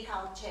make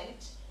our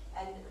tent.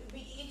 And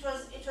it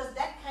was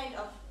that kind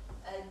of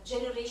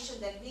generation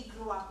that we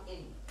grew up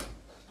in.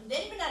 And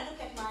then when I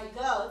look at my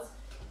girls,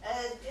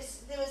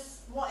 there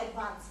was more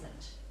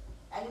advancement.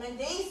 And when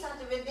they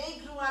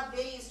grew up,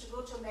 they used to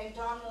go to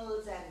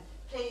McDonald's and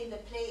play in the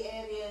play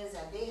areas,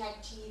 and they had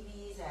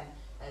TVs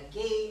and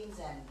games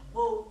and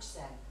books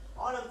and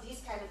all of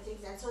these kind of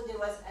things. And so there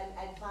was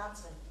an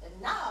advancement.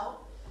 And now,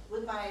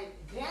 with my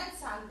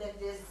grandson, that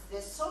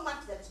there's so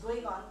much that's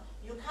going on,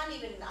 you can't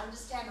even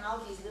understand how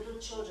these little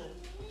children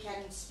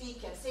can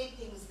speak and say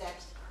things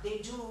that they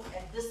do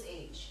at this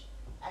age.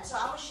 And so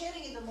I was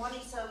sharing in the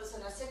morning service,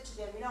 and I said to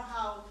them, you know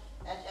how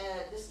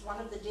this one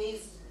of the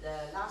days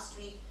last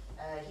week,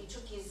 he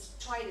took his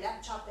toy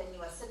laptop and he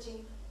was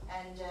sitting,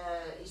 and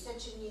he said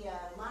to me,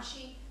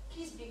 Margie,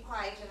 please be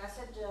quiet. And I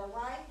said,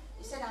 why?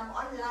 He said, I'm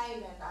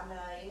online and I'm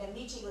in a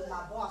meeting with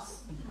my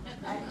boss.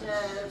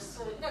 And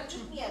so it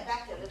took me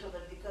aback a little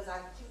bit, because I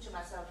think to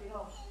myself,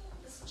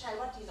 this child,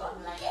 what he's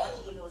online,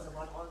 what he knows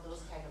about all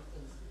those kind of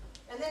things.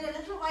 And then a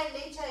little while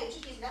later, he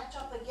took his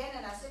laptop again,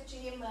 and I said to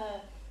him,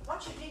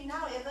 what you doing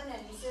now, Evan?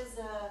 And he says,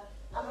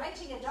 I'm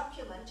writing a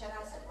document. And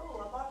I said,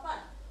 oh, about what?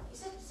 He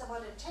said, it's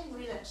about a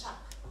 10-wheeler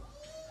truck.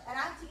 And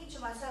I'm thinking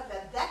to myself,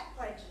 at that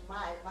point in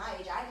my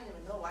age, I didn't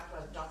even know what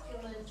was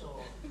document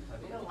or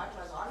what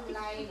was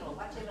online or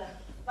whatever.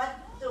 But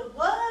the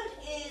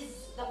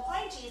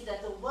point is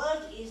that the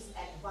world is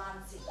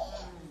advancing.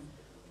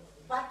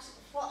 But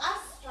for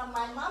us, from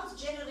my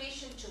mom's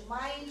generation to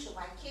mine, to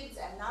my kids,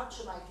 and now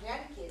to my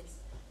grandkids,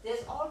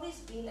 there's always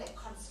been a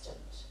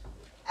constant.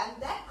 And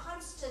that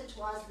constant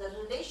was the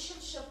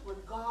relationship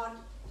with God,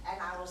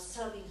 and I was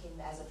serving Him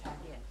as a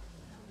family.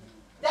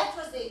 That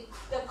was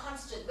the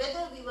constant.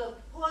 Whether we were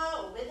poor,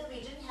 or whether we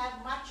didn't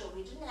have much, or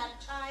we didn't have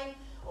time,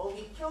 or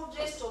we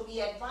progressed, or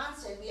we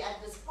advanced, and we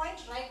at this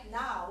point right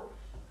now,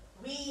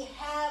 we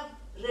have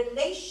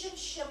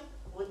relationship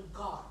with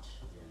God.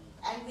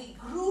 And we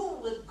grew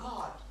with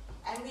God.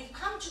 And we've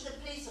come to the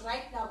place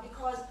right now,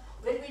 because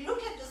when we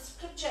look at the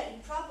scripture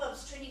in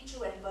Proverbs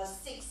 22 and verse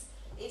 6,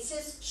 it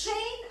says,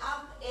 train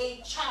up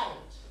a child.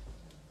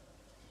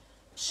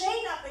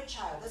 Train up a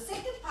child. The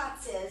second part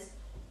says,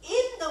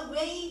 in the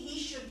way he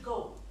should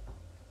go.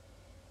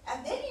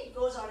 And then it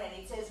goes on and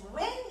it says,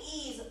 when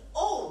he is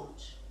old,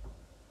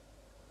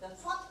 the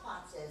fourth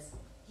part says,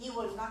 he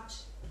will not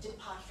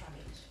depart from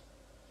it.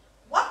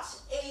 What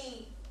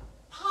a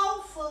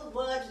powerful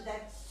word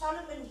that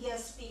Solomon here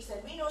speaks.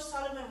 And we know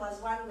Solomon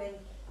was one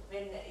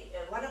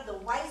one of the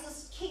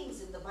wisest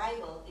kings in the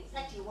Bible. In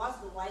fact, he was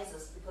the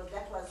wisest, because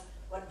that was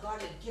what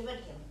God had given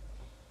him.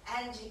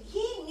 And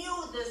he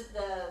knew this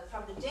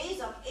from the days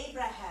of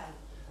Abraham,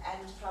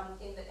 and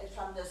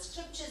from the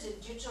scriptures in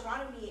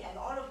Deuteronomy and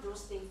all of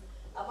those things,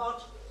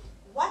 about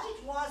what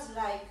it was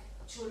like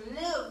to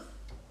live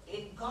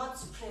in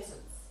God's presence.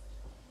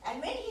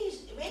 And when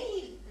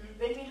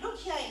we look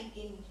here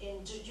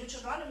in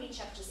Deuteronomy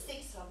chapter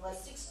 6, from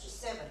verse 6 to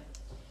 7,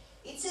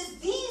 it says,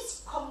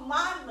 these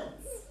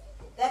commandments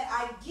that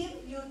I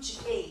give you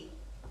today,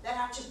 that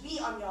are to be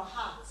on your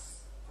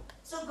hearts.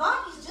 So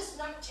God is just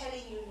not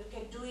telling you you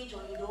can do it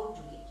or you don't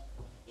do it.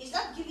 He's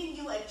not giving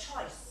you a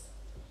choice.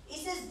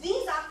 He says,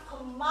 these are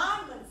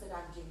commandments that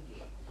I'm giving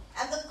you.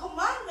 And the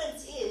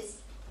commandments is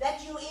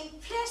that you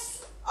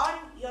impress on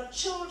your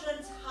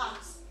children's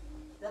hearts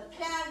the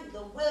plan,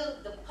 the will,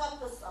 the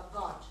purpose of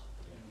God.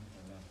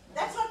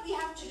 That's what we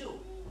have to do.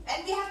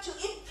 And we have to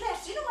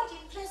impress. You know what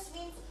impress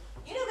means?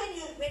 You know when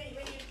you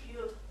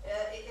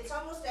it's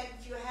almost like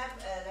if you have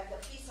like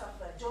a piece of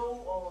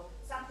dough or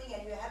something,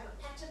 and you have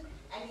a pattern,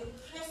 and you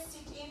press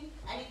it in,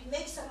 and it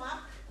makes a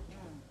mark.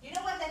 You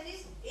know what that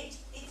is? It's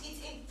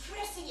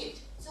impressing it,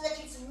 so that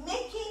it's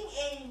making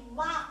a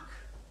mark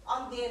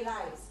on their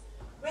lives.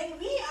 When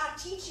we are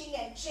teaching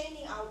and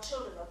training our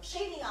children, or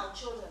training our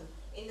children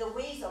in the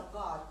ways of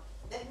God,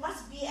 there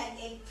must be an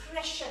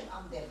impression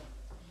on them.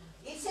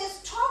 It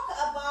says, talk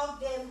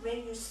about them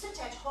when you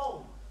sit at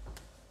home.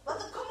 But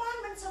the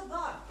commandments of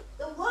God,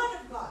 the word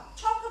of God,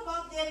 talk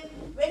about them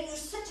when you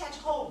sit at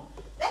home.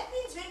 That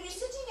means when we're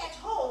sitting at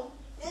home,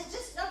 there's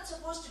just not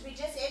supposed to be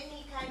just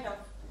any kind of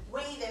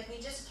way that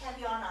we just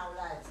carry on our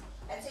lives.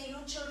 And say, you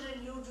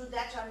children, you do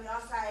that on your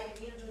side,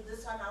 we'll do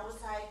this on our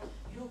side,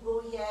 you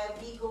go here,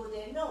 we go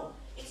there. No,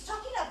 it's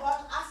talking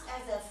about us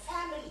as a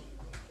family.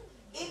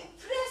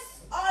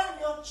 Impress on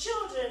your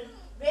children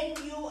when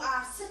you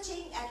are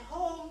sitting at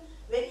home,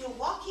 when you're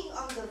walking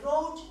on the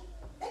road.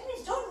 That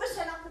means don't miss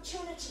an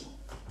opportunity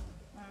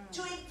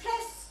to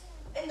impress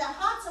in the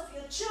hearts of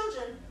your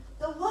children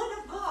the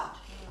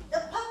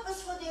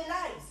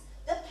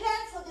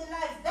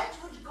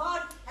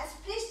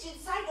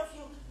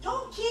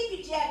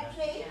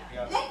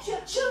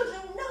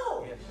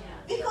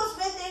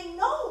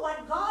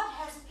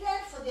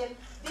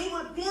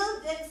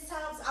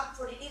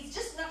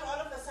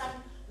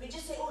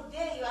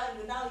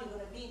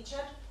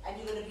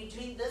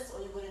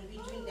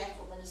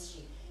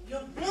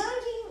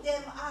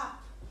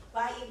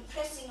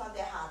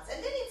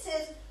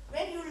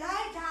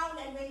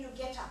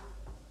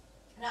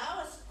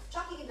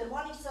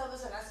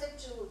service, and I said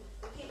to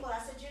the people, I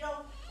said,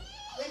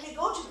 when we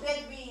go to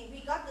bed,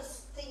 we got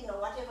this thing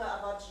or whatever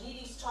about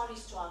reading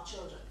stories to our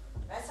children.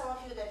 Right? Some of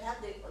you that have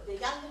the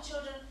younger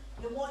children,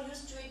 you're more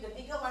used to it. The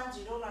bigger ones,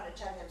 you don't want to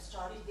tell them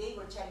stories. They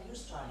will tell you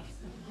stories.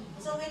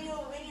 So when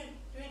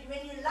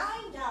you're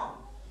lying down,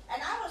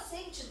 and I was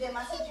saying to them,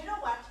 I said, you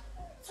know what?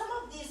 Some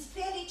of these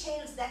fairy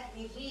tales that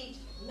we read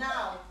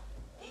now,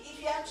 if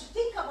you have to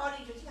think about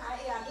it, you think,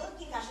 I don't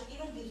think I should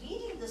even be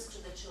reading this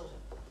to the children.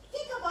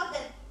 Think about the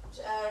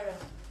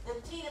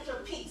 3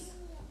 little pigs.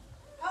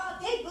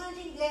 They're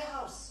building their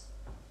house.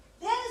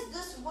 There is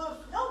this wolf,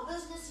 no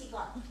business he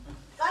got.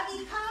 But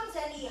he comes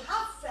and he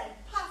huff and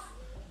puff,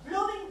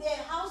 blowing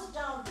their house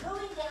down.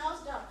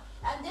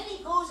 And then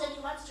he goes and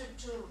he wants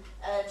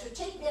to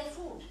take their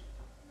food.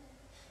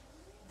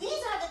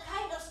 These are the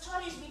kind of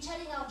stories we're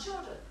telling our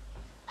children.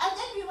 And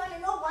then we want to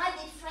know why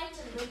they're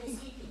frightened when they're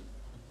sleeping.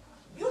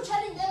 You're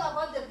telling them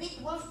about the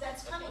big wolf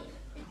that's coming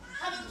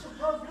to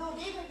blow.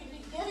 They may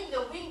be hearing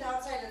the wind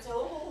outside and say,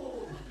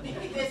 oh,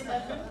 maybe there's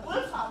a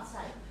wolf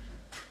outside.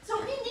 So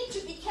we need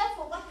to be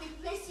careful what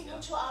we're placing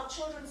into our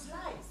children's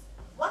lives,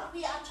 what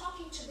we are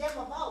talking to them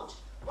about,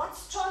 what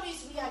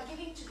stories we are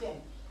giving to them.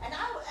 And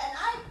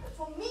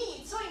for me,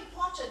 it's so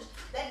important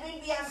that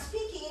when we are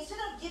speaking, instead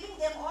of giving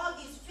them all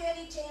these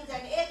fairy tales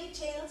and airy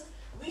tales,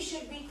 we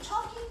should be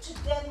talking to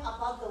them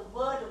about the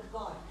Word of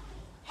God.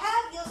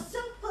 Have your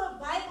simple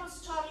Bible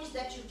stories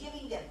that you're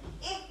giving them,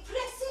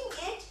 impressing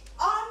it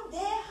on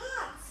their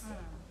hearts,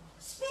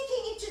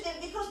 speaking it to them,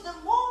 because the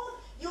more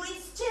you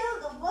instill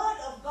the Word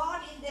of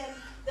God in them,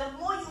 the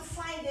more you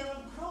find they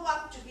will grow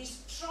up to be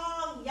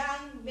strong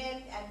young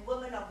men and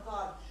women of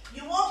God.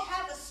 You won't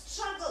have a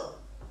struggle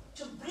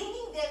to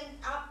bringing them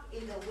up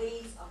in the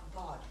ways of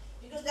God,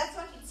 because that's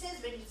what it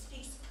says when it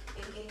speaks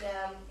in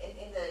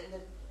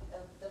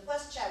the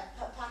first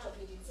part of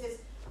it. It says,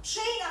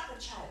 train up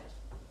a child.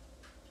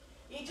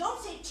 You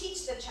don't say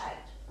teach the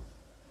child,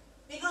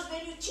 because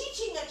when you're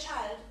teaching a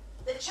child,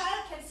 the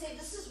child can say,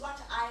 this is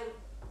what I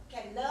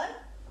can learn,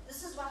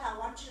 this is what I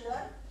want to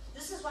learn,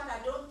 this is what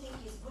I don't think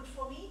is good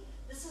for me,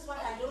 this is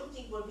what I don't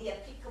think will be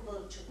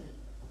applicable to me.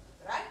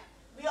 Right?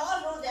 We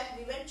all know that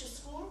we went to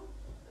school,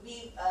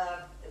 we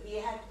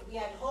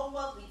had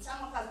homework,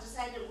 some of us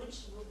decided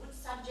which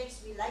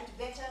subjects we liked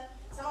better,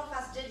 some of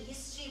us did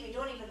history, we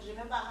don't even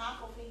remember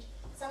half of it,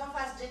 some of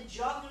us did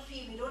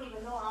geography, we don't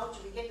even know how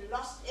to, we get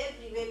lost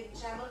everywhere we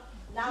travel.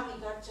 Now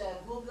we got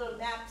Google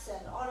Maps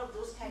and all of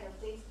those kind of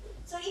things.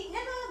 So it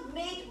never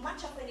made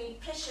much of an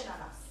impression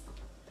on us.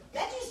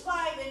 That is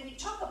why when we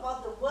talk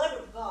about the Word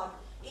of God,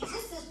 it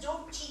just says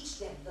don't teach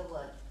them the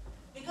Word.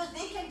 Because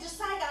they can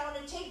decide, I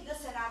want to take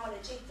this and I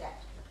want to take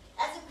that.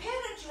 As a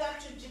parent, you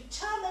have to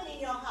determine in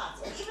your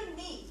hearts, and even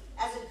me,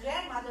 as a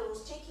grandmother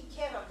who's taking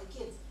care of the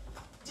kids,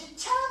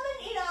 determine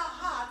in our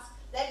hearts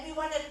that we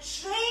want to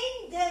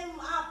train them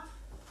up.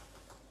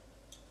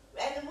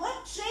 And the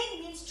word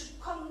train means to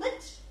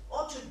commit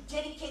or to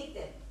dedicate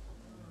them.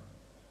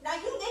 Now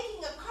you're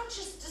making a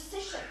conscious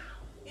decision.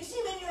 You see,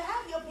 when you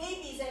have your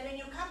babies and when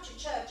you come to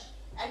church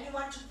and you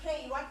want to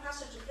pray, you want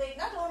pastor to pray,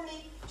 not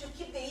only to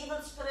keep the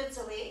evil spirits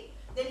away,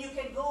 then you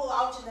can go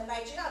out in the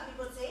night. You know,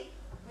 people say,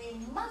 we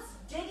must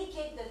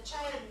dedicate the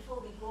child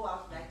before we go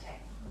out night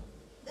time.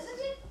 Isn't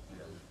it?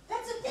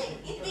 That's the thing.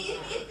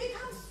 It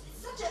becomes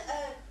such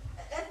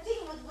a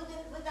thing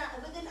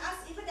within us,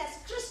 even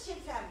as Christian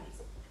families.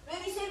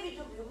 When we say we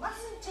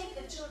mustn't take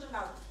the children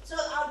out. So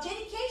our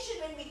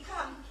dedication when we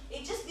come,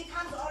 it just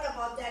becomes all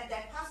about that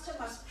pastor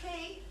must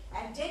pray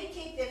and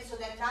dedicate them so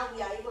that now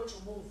we are able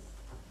to move.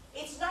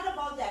 It's not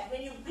about that.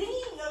 When you bring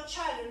in your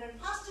child, and when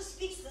pastor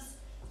speaks this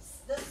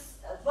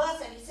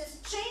verse and he says,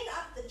 train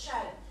up the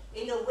child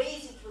in the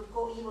ways he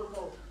will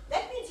go.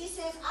 That means he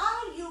says,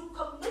 are you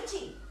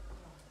committing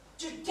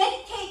to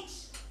dedicate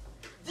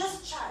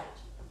this child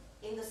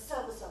in the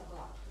service of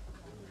God?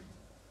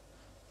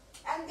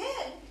 And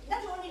then,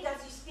 not only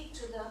does he speak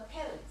to the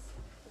parents,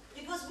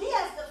 because we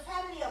as the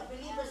family of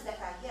believers that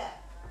are here,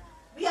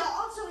 we are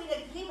also in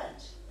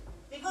agreement.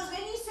 Because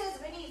when he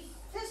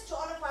says to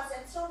all of us,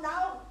 and so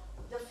now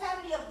the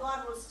family of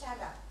God will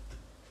stand up.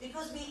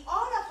 Because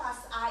all of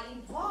us are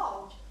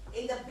involved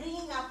in the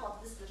bringing up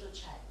of this little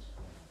child.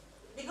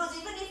 Because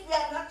even if we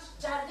are not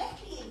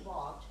directly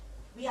involved,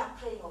 we are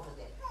praying over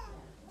them.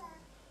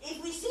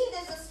 If we see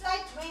there's a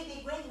slight way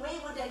they're going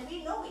wayward and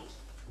we know it,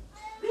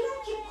 we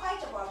don't keep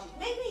quiet about it.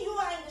 Maybe you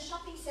are in the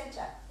shopping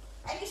center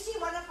and you see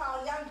one of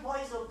our young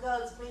boys or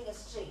girls going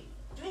astray,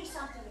 doing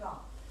something wrong.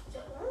 So,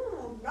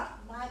 ooh, not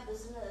my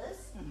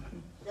business.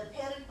 The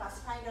parent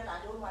must find out,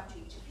 I don't want to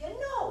interfere.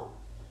 No,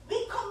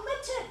 we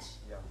committed.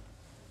 Yeah.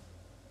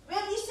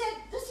 Where we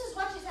said, this is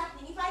what is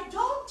happening. If I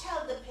don't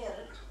tell the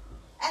parent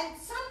and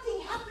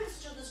something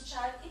happens to this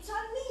child, it's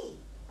on me.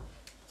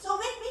 So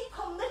when we're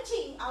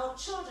committing our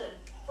children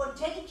for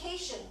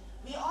dedication,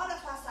 all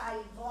of us are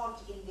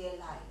involved in their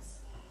lives.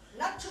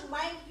 Not to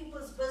mind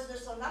people's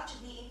business or not to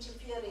be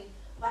interfering,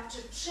 but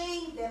to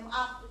train them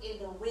up in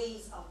the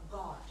ways of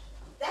God.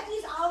 That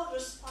is our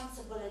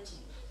responsibility.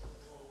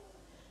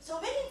 So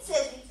when it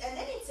says, and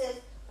then it says,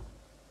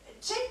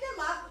 train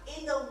them up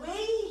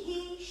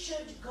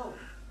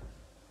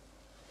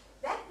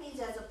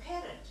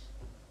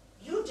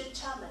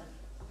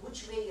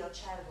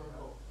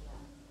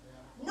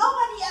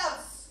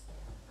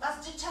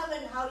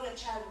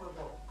child will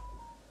go.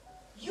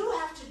 You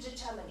have to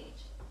determine it.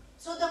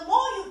 So the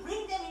more you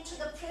bring them into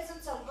the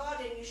presence of God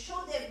and you show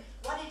them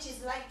what it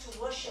is like to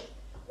worship,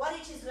 what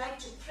it is like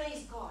to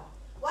praise God,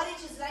 what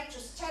it is like to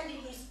stand in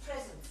His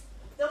presence,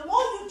 the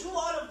more you do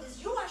all of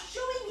this, you are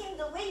showing him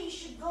the way he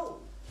should go.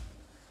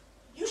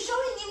 You're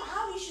showing him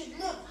how he should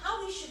live,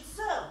 how he should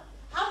serve,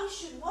 how he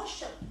should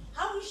worship,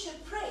 how he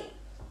should pray.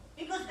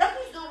 Because that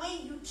is the way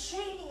you're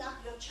training up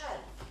your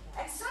child.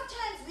 And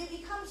sometimes we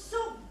become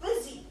so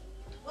busy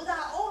with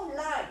our own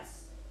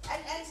lives. And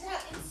it's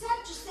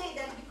sad to say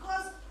that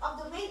because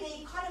of the way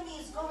the economy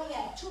is going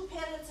and two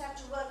parents have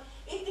to work,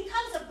 it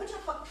becomes a bit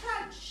of a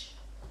crunch.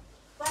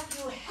 But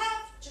you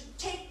have to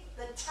take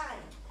the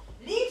time.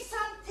 Leave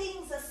some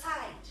things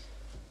aside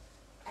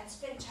and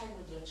spend time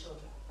with your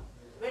children.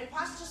 When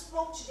Pastor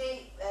spoke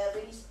today,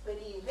 when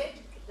he read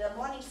the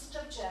morning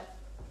scripture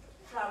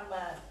from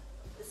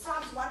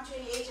Psalms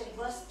 128 and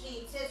verse 3,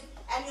 it says,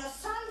 "And your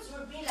sons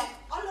will be like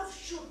olive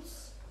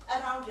shoots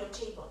around your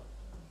table."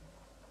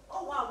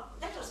 Oh wow,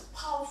 that was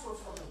powerful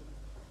for me.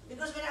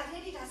 Because when I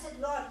read it, I said,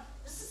 Lord,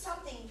 this is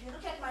something, if you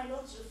look at my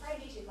notes, you'll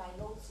find it in my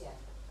notes here.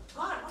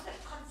 God, what a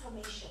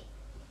confirmation.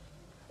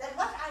 That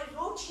what I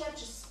wrote here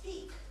to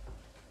speak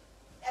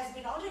has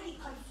been already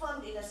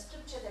confirmed in a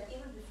scripture that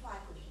even before I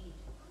could read.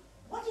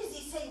 What is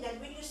he saying?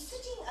 That when you're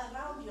sitting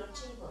around your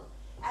table,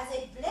 as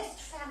a blessed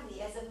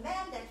family, as a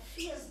man that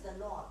fears the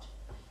Lord,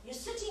 you're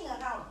sitting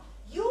around,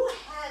 you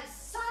have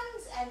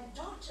sons and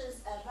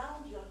daughters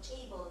around your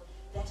table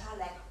that are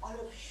like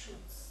olive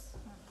shoots.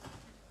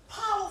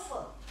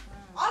 Powerful.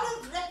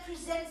 Olive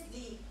represents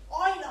the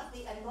oil of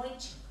the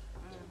anointing.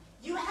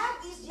 You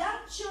have these young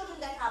children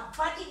that are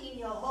budding in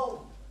your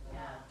home.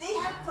 They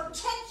have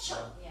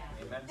potential.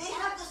 They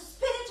have the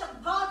Spirit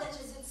of God that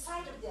is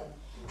inside of them.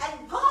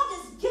 And God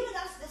has given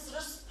us this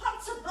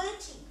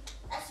responsibility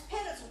as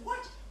parents.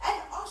 What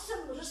an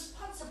awesome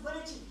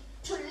responsibility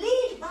to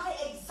lead by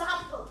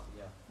example.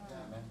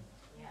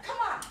 Come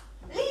on,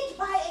 lead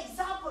by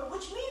example,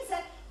 which means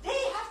that they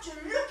have to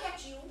look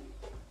at you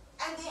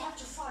and they have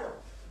to follow.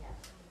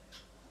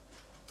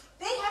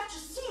 They have to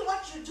see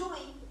what you're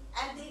doing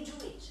and they do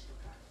it.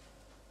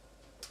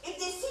 If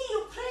they see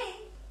you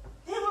praying,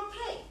 they will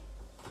pray.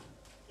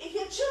 If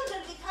your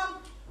children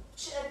become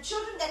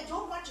children that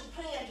don't want to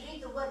pray and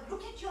read the word,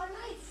 look at your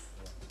life.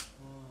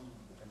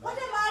 What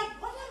am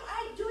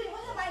I doing?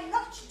 What am I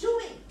not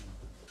doing?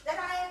 That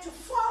I have to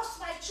force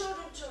my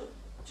children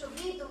to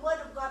read the word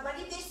of God. But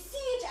if they see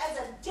it as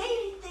a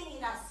daily thing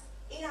in us,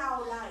 in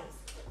our lives,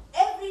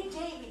 every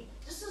day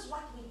this is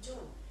what we do.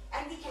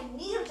 And we can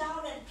kneel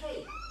down and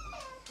pray.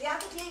 The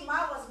other day,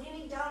 Ma was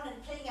kneeling down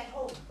and praying at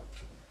home.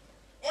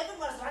 Evan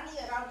was running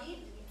around. It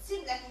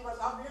seemed like he was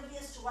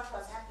oblivious to what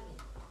was happening.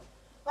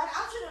 But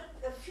after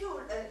a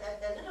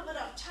little bit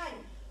of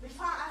time, I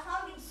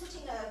found him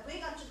sitting,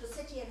 going onto the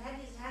settee and had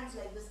his hands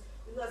like this.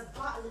 He was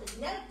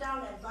knelt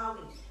down and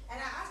bowing. And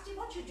I asked him,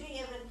 "What are you doing,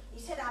 Evan?"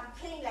 He said, "I'm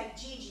praying like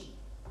Gigi."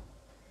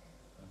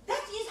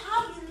 That is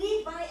how you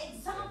lead by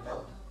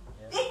example.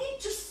 They need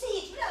to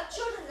see it. Our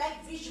children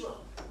like visual.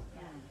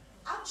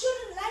 Our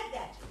children like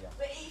that.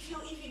 But if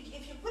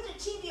you put a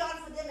TV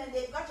on for them and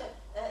they've got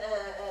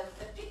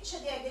a picture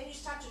there, and then you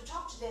start to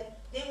talk to them,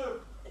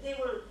 they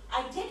will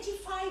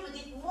identify with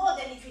it more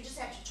than if you just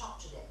have to talk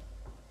to them.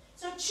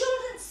 So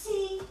children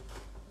see,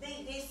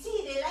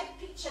 they like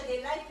picture,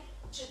 they like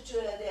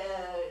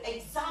the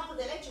example,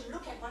 they like to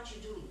look at what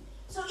you're doing.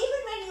 So even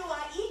when you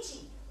are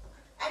eating,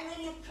 and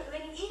when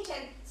you eat,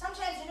 and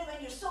sometimes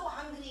when you're so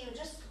hungry,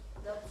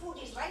 the food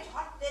is right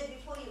hot there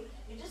before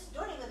you just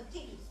don't even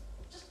think,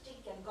 just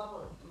take and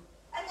gobble.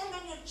 And then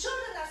when your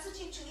children are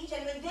sitting to eat,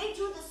 and when they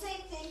do the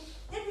same thing,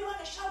 then we want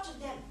to shout at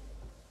them,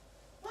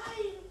 "Why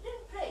you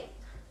didn't pray?"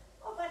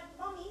 "Oh, but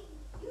mommy,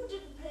 you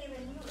didn't pray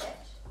when you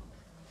ate."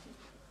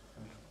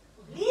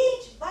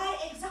 Lead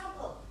by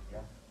example.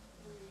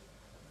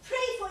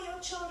 Pray for your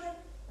children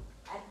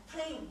and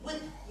pray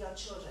with your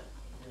children.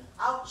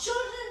 Our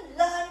children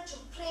learn to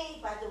pray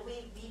by the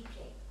way we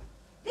pray.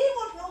 They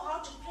won't know how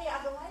to pray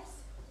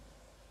otherwise.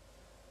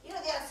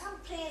 There are some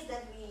prayers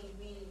that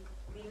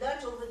we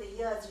learned over the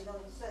years,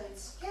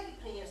 it's scary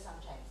prayer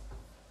sometimes.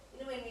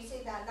 When we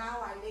say that,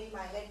 "Now I lay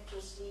my head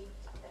to sleep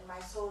and my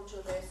soul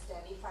to rest,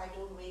 and if I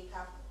don't wake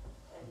up,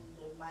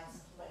 and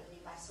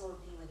my soul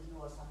be with you,"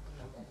 or something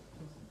like that.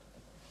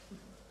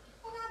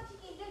 And I'm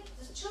thinking that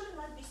the children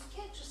must be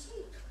scared to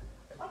sleep.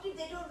 What if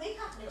they don't wake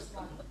up next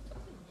morning?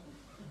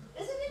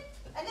 Isn't it?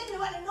 And then we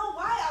want to know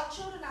why our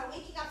children are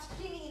waking up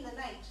screaming in the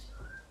night.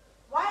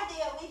 Why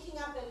they are waking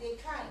up and they're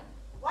crying.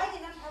 Why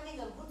they're not having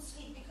a good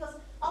sleep. Because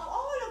of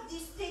all of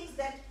these things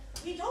that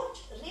we don't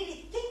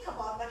really think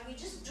about, but we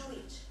just do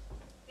it.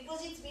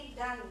 Because it's been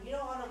done,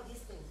 all of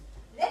these things.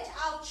 Let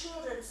our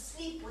children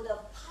sleep with a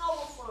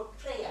powerful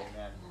prayer.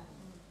 Amen.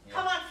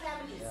 Come on,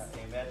 families.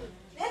 Amen.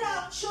 Let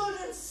our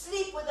children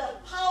sleep with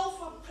a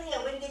powerful prayer.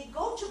 When they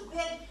go to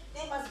bed,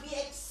 they must be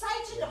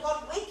excited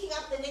about waking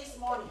up the next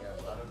morning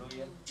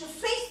to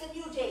face the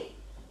new day.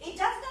 It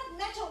does not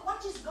matter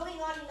what is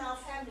going on in our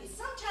families.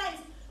 Sometimes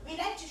we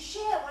like to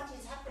share what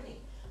is happening.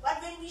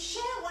 But when we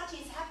share what is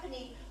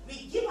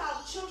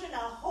children a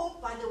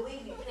hope by the way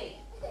we pray.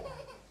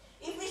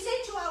 If we say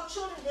to our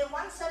children they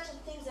want certain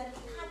things and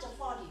we can't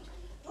afford it,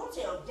 don't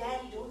say, oh,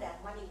 Daddy don't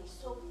have money, we're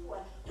so poor.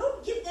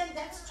 Don't give them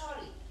that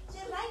story. Say,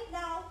 right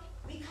now,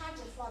 we can't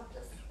afford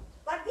this.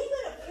 But we're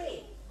going to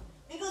pray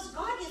because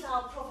God is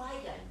our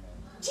provider.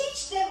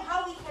 Teach them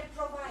how we can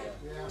provide.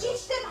 Yeah.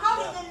 Teach them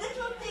how in the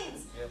little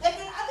things that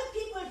when other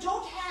people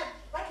don't have,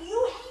 but you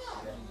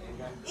have.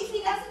 If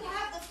he doesn't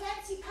have the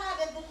fancy car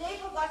that the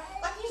neighbor got,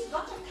 but he's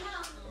got a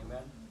car.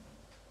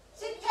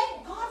 Say,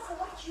 thank God for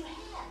what you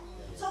have.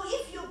 So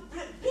if you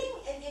bring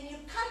and you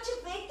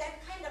cultivate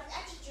that kind of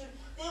attitude,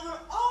 there will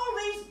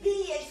always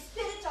be a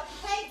spirit of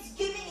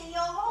thanksgiving in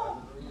your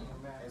home.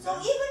 So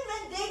even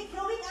when they're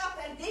growing up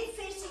and they're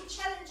facing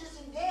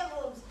challenges in their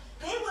homes,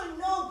 they will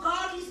know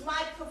God is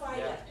my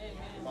provider.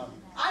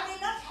 I may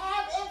not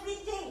have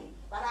everything,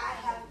 but I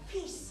have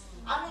peace.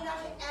 I may not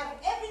have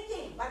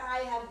everything, but I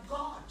have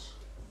God.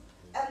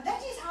 And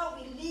that is how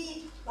we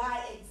lead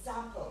by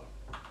example.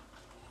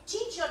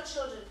 Teach your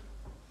children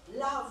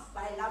love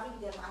by loving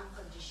them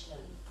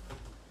unconditionally.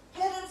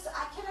 Parents,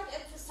 I cannot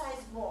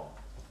emphasize more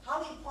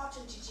how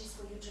important it is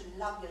for you to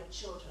love your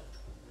children.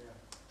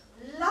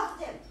 Love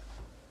them.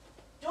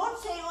 Don't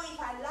say, oh, if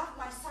I love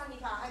my son,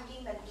 if I hug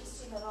him and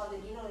kiss him and all that,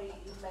 you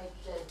might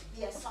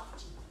be a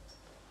softie.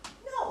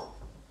 No.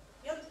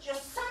 Your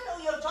son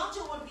or your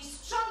daughter will be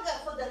stronger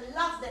for the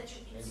love that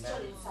you instill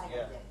inside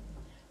of them.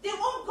 They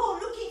won't go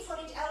looking for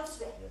it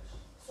elsewhere.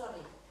 Sorry.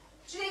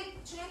 Today,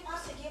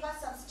 Pastor gave us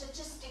some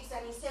statistics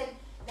and he said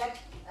that,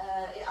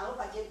 I hope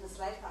I get this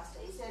right, Pastor.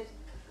 He said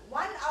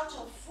 1 out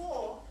of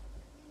 4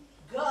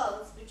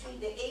 girls between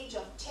the age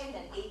of 10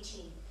 and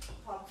 18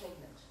 fall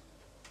pregnant.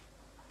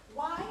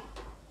 Why?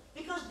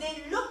 Because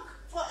they look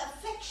for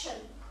affection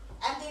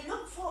and they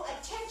look for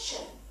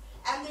attention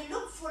and they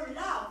look for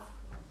love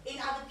in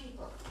other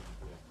people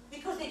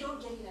because they don't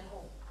get it at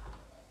home.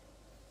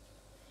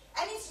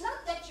 And it's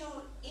not that you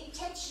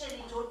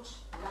intentionally don't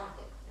love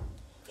them.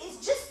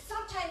 It's just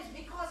sometimes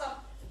because of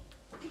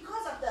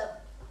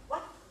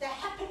the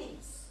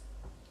happenings.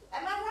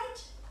 Am I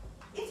right?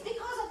 It's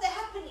because of the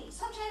happenings.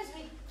 Sometimes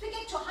we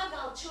forget to hug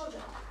our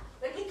children.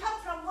 When we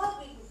come from work,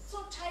 we're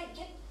so tired.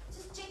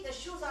 Just take the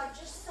shoes out,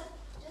 just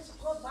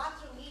go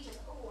bathroom, eat, and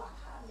oh, I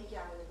can't make it,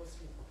 I'm going to go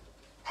sleep.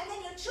 And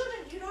then your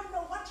children, you don't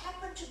know what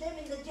happened to them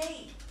in the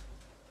day.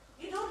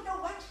 You don't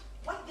know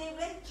what they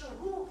went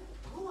through,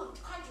 who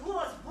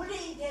was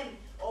bullying them,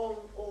 or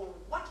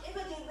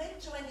whatever they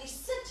went through, and they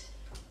sit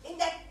in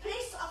that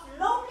place of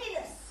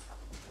loneliness.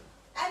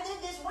 And then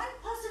there's one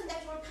person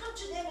that will come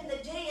to them in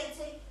the day and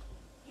say,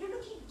 you're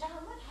looking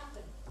down, what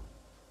happened?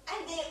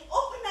 And they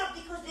open up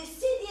because they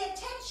see the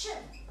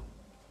attention.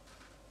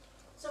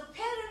 So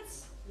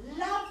parents,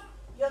 love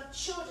your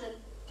children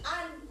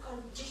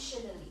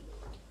unconditionally.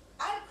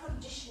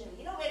 Unconditionally.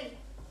 You know,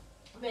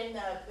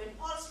 when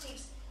Paul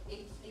speaks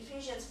in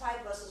Ephesians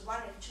 5 verses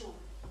 1 and 2,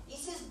 he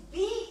says,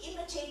 be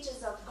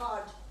imitators of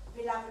God,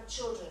 beloved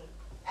children,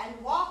 and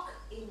walk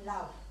in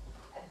love.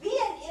 Be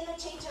an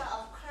imitator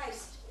of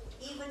Christ,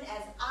 even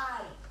as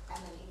I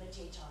am an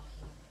imitator of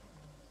him.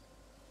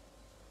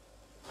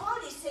 Paul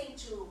is saying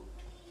to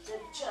the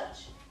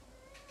church,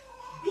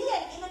 be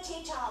an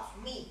imitator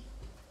of me.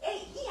 Hey,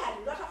 he had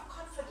a lot of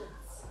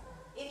confidence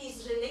in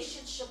his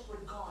relationship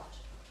with God,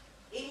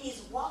 in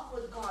his walk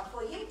with God,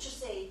 for him to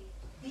say,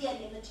 be an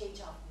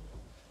imitator of me,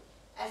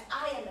 as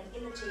I am an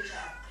imitator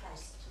of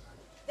Christ.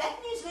 That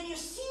means when you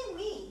see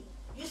me,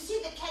 you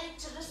see the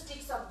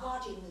characteristics of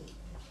God in me.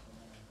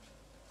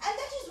 And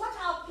that is what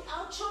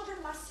our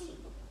children must see.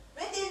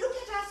 When they look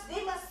at us,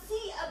 they must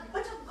see a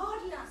bit of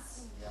God in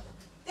us.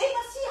 They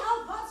must see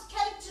how God's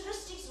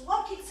characteristics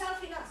work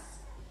itself in us.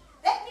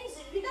 That means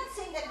we're not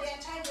saying that there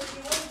are times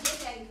when you won't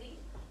get angry,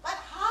 but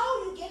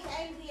how you get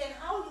angry and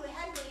how you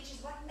handle it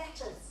is what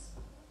matters.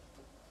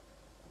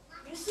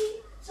 You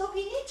see? So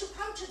we need to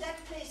come to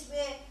that place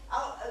where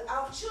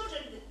our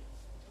children,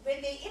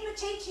 when they're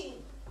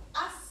imitating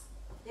us,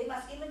 they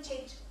must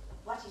imitate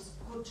what is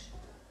good.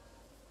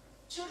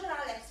 Children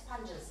are like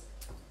sponges.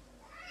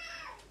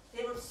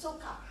 They will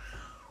soak up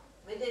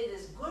whether it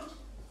is good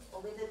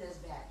or whether it is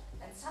bad.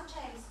 And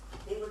sometimes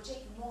they will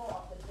take more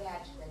of the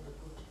bad than the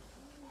good.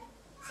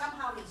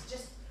 Somehow it's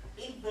just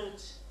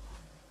inbuilt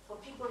for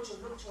people to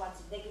look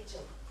towards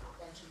negative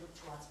than to look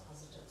towards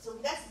positive. So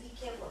let's be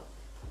careful.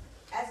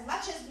 As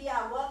much as we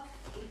are work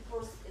in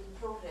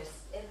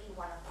progress, every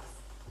one of us,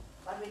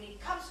 but when it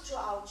comes to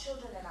our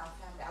children and our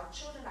family, our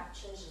children are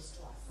treasures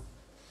to us.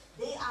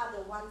 They are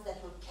the ones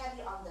that will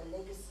carry on the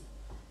legacy.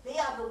 They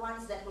are the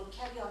ones that will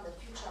carry on the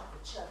future of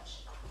the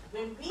church.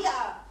 When we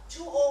are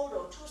too old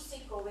or too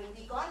sick or when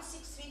we've gone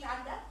 6 feet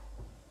under,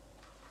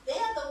 they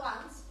are the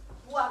ones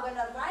who are going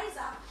to rise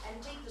up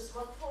and take this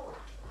work forward.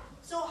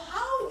 So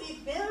how we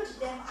build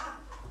them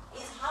up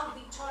is how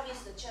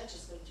victorious the church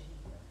is going to be.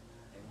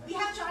 We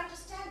have to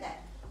understand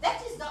that.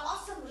 That is the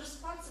awesome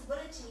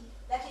responsibility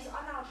that is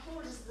on our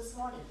shoulders this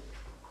morning.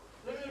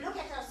 When we look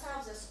at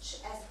ourselves as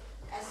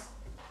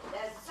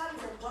sons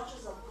and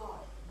daughters of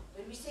God,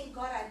 when we say,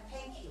 God, I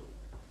thank you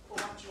for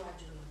what you are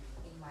doing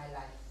in my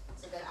life,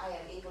 so that I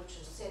am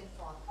to send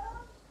forth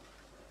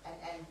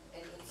and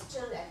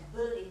instill and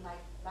build in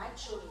my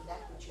children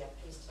that which you have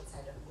placed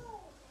inside of me.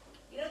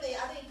 You know, the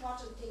other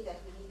important thing that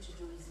we need to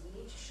do is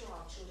we need to show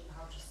our children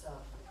how to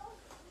serve.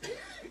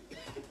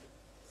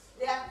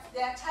 There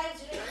are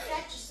times, you know, it's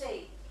sad to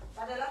say,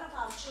 but a lot of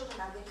our children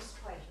are very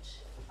spoiled.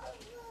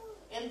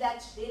 In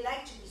that they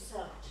like to be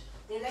served.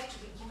 They like to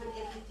be given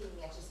everything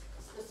at a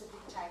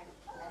specific time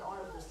and all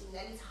of those things.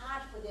 And it's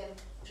hard for them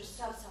to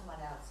serve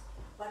someone else.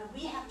 But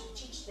we have to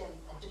teach them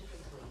a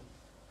different way.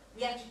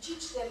 We have to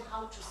teach them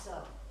how to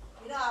serve.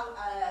 You know,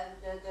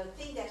 the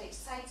thing that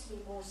excites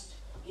me most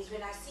is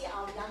when I see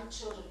our young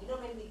children. You know,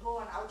 when we go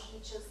on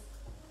outreaches,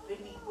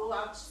 when we go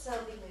out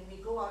serving, when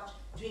we go out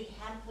doing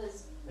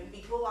hampers, when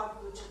we go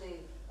out to the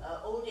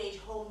old age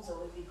homes, or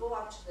when we go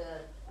out to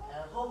the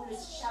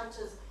homeless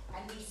shelters,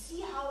 and we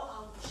see how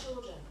our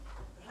children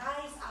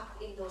rise up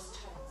in those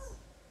times.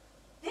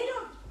 They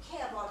don't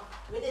care about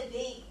what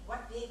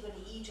they're going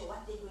to eat or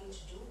what they're going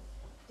to do.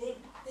 They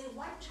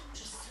want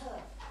to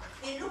serve.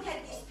 They look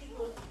at these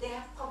people, they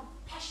have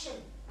compassion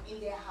in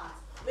their hearts.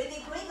 When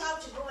they're going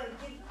out to go and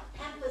give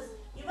hampers,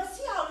 you must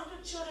see our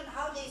little children,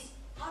 how they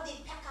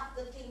pack up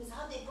the things,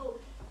 how they go.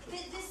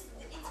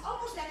 It's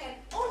almost like an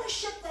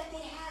ownership that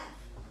they have.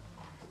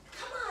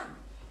 Come on.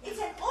 It's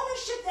an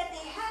ownership that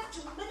they have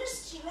to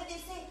ministry, where they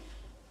say,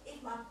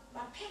 if my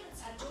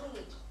parents are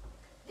doing it,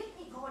 let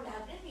me go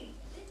now, let me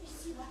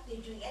see what they're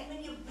doing. And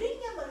when you bring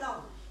them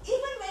along,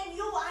 even when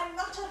you are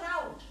not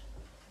around,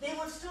 they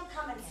will still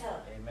come and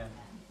serve. Amen.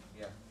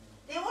 Yeah.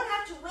 They won't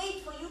have to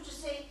wait for you to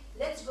say,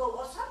 let's go.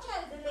 Or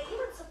sometimes they may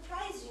even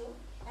surprise you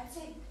and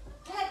say,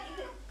 Dad,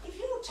 if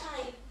you're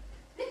tired,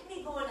 let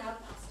me go and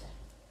help Pastor.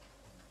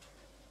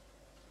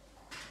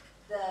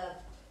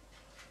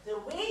 The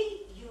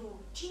way you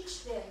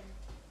teach them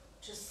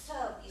to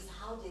serve is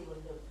how they will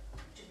live,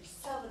 to be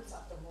servants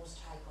of the Most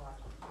High God.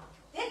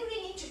 Then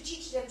we need to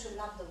teach them to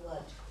love the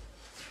Word.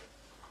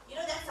 You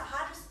know, that's the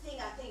hardest thing,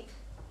 I think,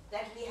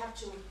 that we have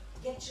to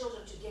get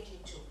children to get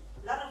into.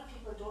 A lot of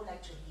people don't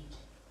like to read.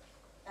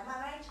 Am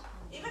I right?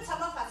 Even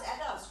some of us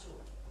adults do.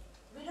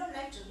 We don't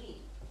like to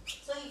read.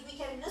 So if we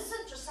can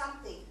listen to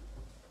something,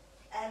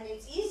 and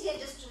it's easier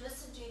just to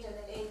listen to it and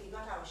then, hey, we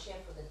got our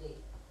share for the day.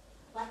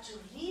 But to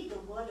read the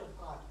Word of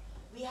God,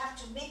 we have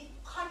to make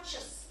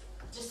conscious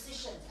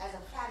decisions as a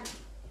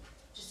family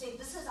to say,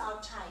 this is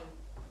our time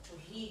to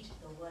read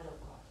the Word of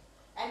God.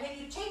 And when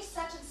you take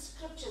certain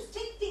scriptures,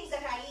 take things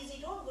that are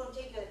easy, don't go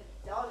take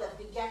all the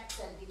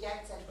begats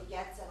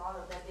and all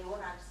of that, they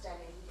won't understand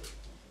anything.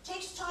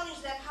 Take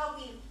stories like how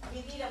we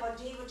read about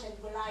David and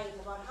Goliath,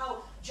 about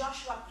how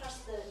Joshua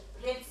crossed the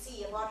Red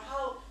Sea, about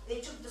how they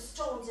took the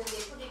stones and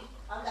they put it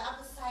on the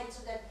other side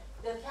so that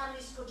the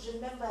families could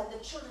remember and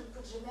the children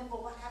could remember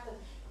what happened.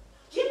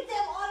 Give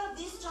them all of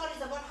these stories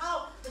about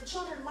how the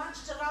children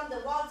marched around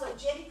the walls of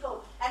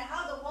Jericho and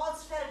how the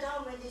walls fell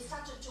down when they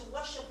started to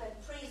worship and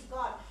praise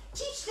God.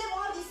 Teach them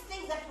all these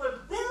things that will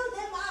build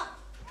them up,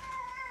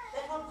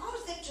 that will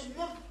cause them to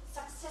live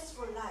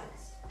successful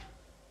lives.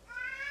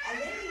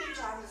 And then we need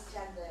to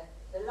understand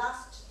the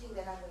last thing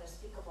that I'm going to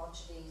speak about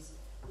today is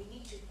we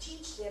need to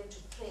teach them to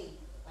pray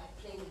by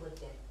praying with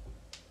them.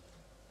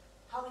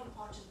 How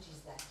important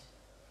is that?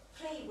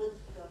 Pray with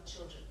your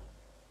children.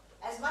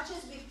 As much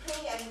as we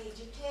pray and we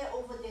declare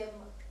over them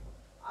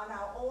on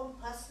our own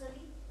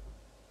personally,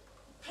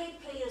 pray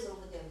prayers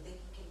over them that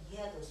you can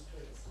hear those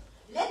prayers.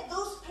 Let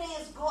those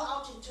prayers go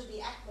out into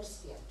the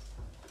atmosphere.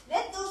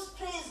 Let those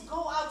prayers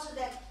go out so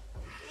that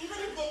even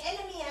if the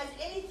enemy has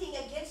anything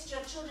against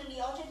your children, he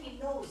already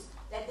knows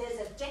that there's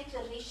a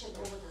declaration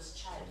over this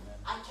child.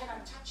 I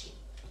cannot touch him.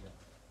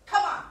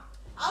 Come on.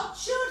 Our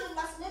children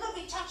must never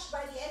be touched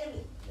by the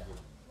enemy.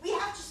 We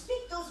have to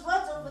speak those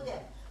words over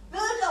them.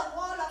 Build a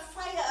wall of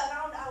fire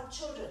around our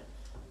children.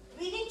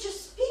 We need to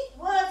speak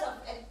words of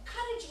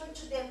encouragement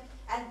to them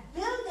and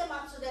build them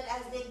up so that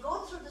as they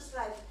go through this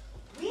life,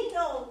 we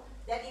know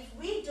that if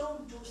we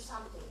don't do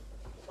something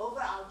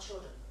over our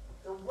children,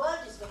 the world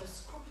is going to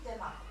scoop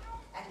them up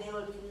and they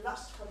will be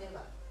lost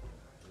forever.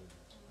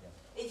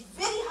 It's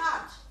very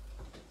hard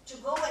to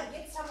go and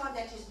get someone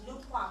that is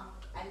lukewarm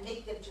and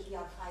make them to be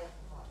on fire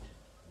for God.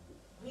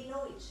 We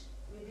know it.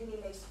 We've been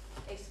in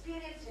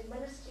experience in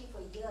ministry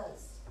for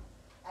years.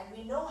 And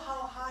we know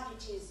how hard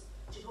it is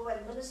to go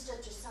and minister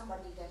to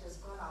somebody that has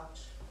gone out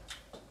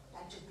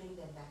and to bring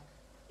them back.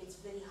 It's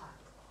very hard.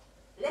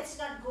 Let's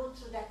not go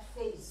through that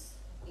phase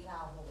in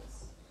our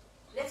homes.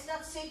 Let's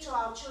not say to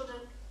our children,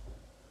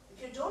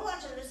 if you don't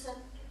want to listen,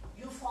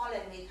 you fall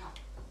and wake up.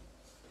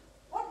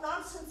 What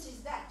nonsense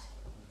is that?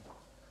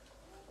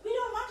 We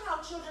don't want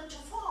our children to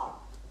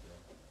fall.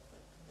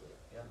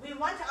 We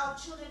want our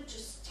children to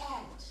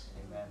stand.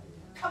 Amen.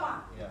 Come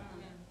on. Yeah.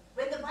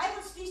 When the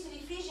Bible speaks in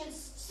Ephesians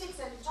 6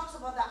 and it talks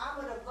about the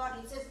armor of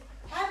God, it says,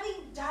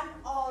 having done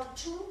all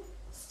to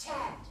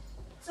stand.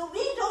 So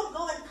we don't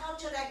go and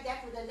counteract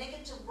that with a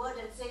negative word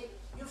and say,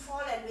 you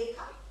fall and wake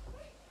up.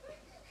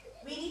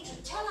 We need to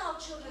tell our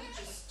children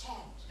to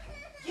stand.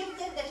 Give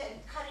them that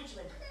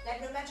encouragement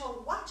that no matter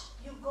what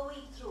you're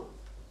going through,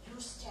 you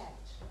stand.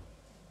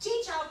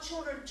 Teach our children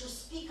children to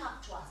speak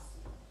up to us.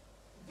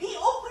 Be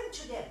open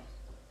to them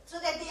so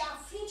that they are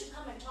free to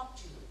come and talk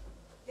to you.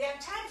 There are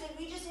times when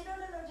we just say, no,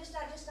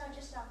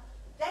 just now.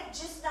 That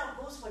just now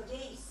goes for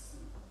days.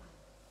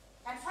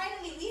 And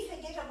finally we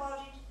forget about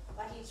it,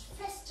 but it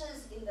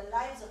festers in the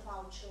lives of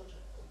our children.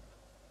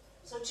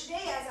 So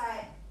today as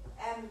I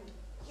am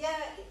here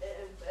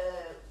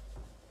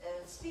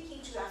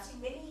speaking to you, I see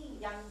many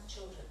young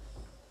children.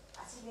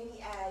 I see many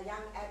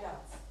young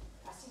adults.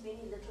 I see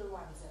many little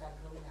ones that are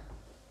growing up.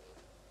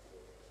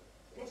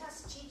 Let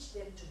us teach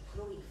them to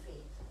grow in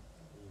faith.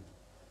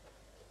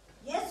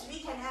 Yes, we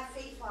can have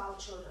faith for our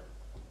children.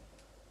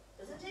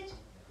 Isn't it?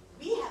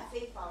 We have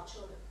faith for our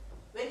children.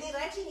 When they're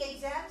writing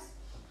exams,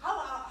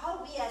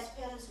 how we as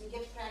parents, we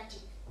get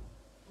frantic.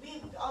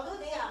 Although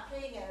they are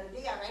praying and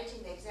they are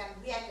writing the exam,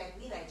 we act like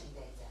we're writing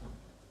the exam.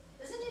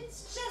 Isn't it?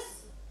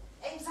 Stress,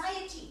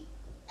 anxiety.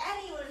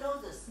 Annie will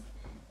know this.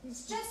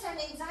 Stress and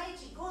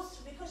anxiety goes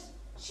through because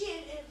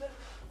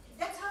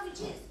that's how it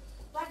is.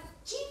 But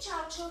teach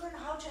our children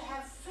how to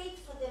have faith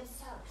for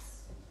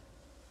themselves.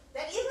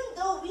 That even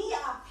though we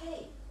are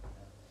praying,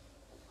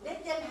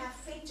 let them have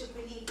faith to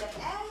believe that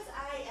as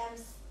I am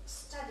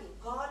studying,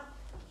 God,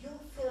 you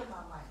fill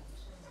my mind.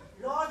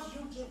 Lord,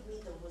 you give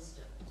me the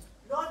wisdom.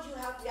 Lord, you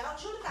help me. Our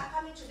children are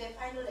coming to their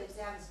final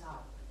exams now.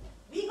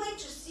 We're going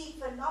to see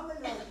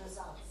phenomenal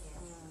results.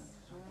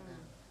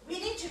 We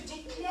need to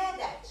declare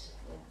that.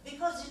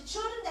 Because the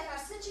children that are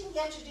sitting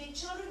here today,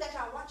 children that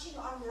are watching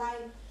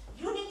online,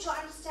 you need to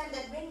understand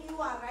that when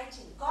you are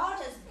writing, God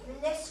has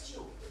blessed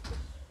you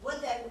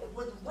with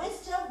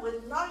wisdom,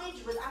 with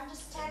knowledge, with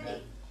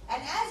understanding.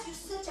 And as you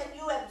sit and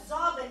you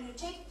absorb and you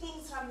take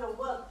things from your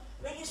work,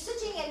 when you're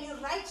sitting and you're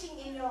writing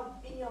in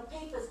your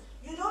papers,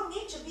 you don't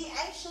need to be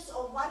anxious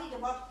or worried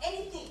about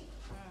anything.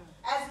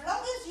 As long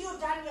as you've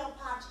done your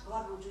part,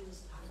 God will do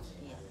his part.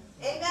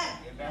 Amen.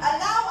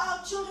 Allow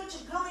our children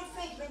to grow in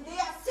faith when they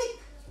are sick.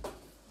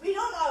 We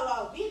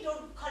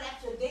don't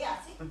collect when they are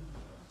sick.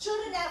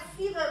 Children have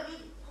fever.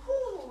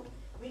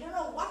 We don't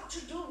know what to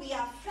do. We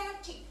are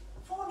frantic,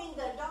 phoning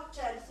the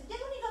doctor and say,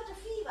 they've only got a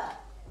fever.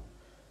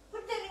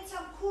 Put them in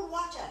some cool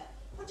water.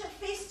 Put a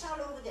face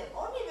towel over them.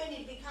 Only when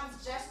it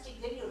becomes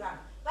drastic, then you run.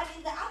 But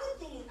the other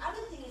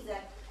thing is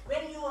that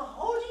when you are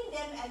holding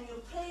them and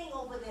you're praying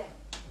over them,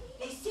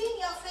 they see in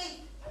your faith.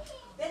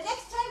 The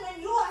next time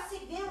when you are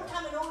sick, they will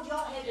come and hold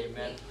your head and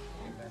pray.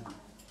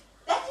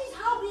 That is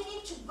how we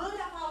need to build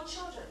up our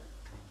children.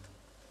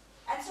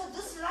 And so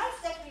this life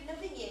that we're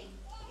living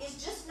in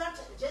is just not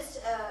just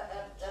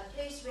a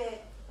place where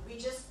we're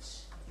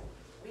just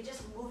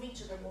moving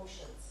to the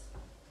motions.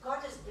 God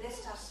has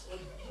blessed us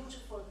with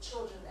beautiful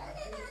children and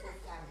beautiful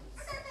families.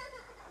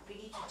 We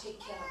need to take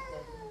care of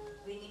them.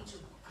 We need to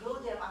grow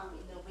them up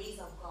in the ways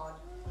of God.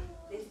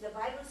 The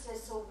Bible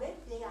says, so when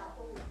they are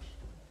old,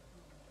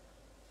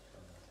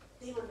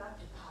 they will not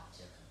depart.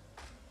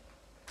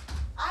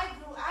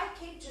 I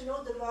came to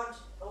know the Lord,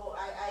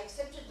 I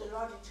accepted the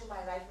Lord into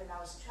my life when I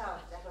was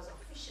 12. That was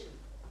officially.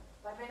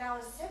 But when I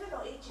was 7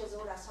 or 8 years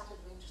old, I started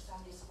going to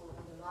Sunday school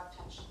and the Lord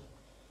touched me.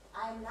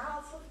 I am now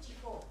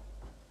 54.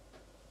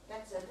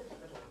 That's a little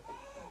bit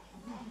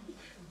old.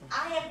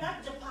 I have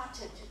not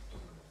departed.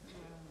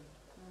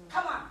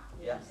 Come on.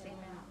 Yes.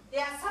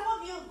 There are some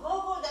of you,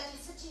 Gogo, that is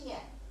sitting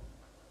here.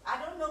 I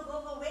don't know,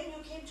 Gogo, when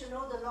you came to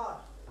know the Lord.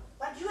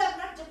 But you have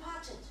not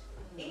departed.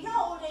 In your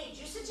old age,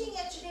 you're sitting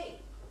here today.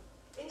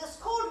 In this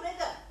cold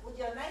weather, with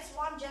your nice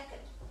warm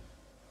jacket,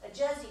 a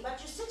jersey, but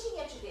you're sitting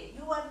here today.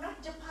 You are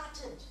not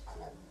departed.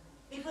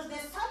 Because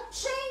there's some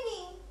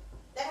training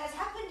that has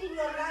happened in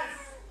your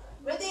life.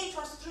 Whether it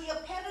was through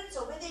your parents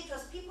or whether it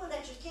was people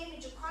that you came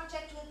into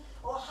contact with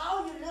or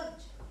how you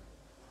lived,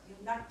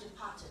 you've not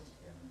departed.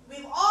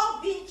 We've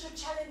all been through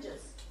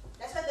challenges.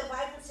 That's why the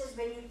Bible says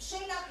when you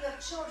train up your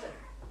children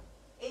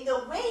in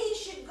the way you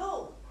should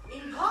go,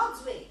 in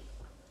God's way,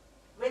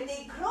 when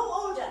they grow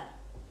older,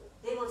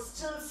 they will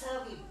still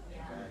serve Him.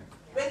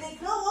 When they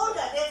grow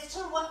older, they'll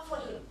still work for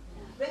Him.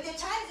 When there are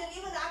times that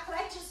even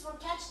arthritis will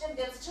catch them,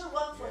 they'll still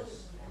work for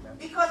Him.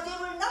 Because they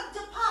will not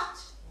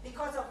depart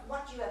because of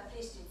what you have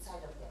placed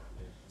inside of them.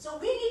 So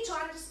we need to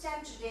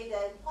understand today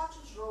the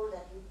important role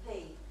that we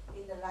play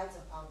in the lives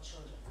of our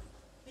children.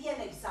 Be an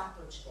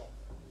example to them.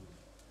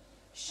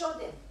 Show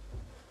them.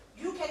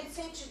 You can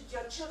say to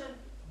your children,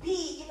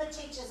 be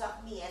imitators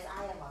of me as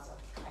I am of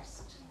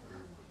Christ.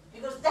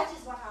 Because that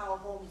is what our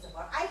home is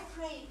about. I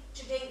pray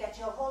today that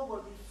your home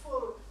will be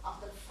full of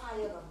the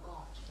fire of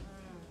God.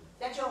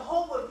 That your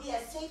home will be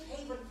a safe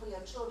haven for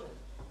your children.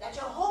 That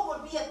your home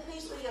will be a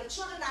place where your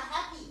children are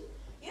happy.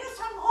 You know,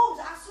 some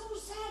homes are so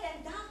sad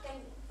and dark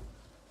and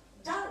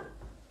dull.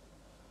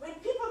 When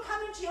people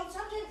come into your home,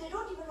 sometimes they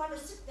don't even want to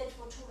sit there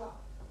for too long.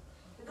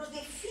 Because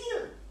they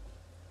feel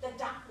the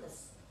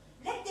darkness.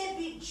 Let there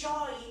be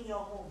joy in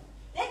your home.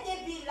 Let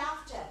there be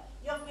laughter.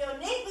 Your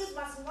neighbors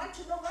must want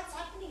to know what's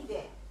happening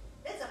there.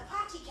 There's a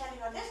party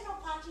carrying on. There's no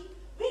party.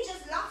 We're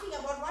just laughing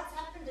about what's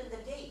happened in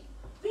the day.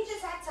 We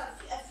just had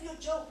a few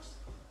jokes.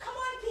 Come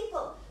on,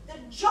 people. The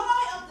joy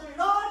of the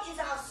Lord is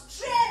our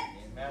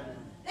strength. Amen.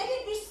 Let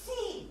it be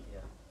seen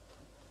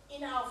in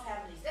in our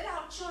families. Let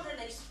our children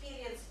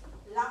experience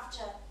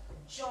laughter,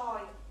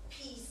 joy,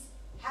 peace,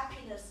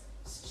 happiness,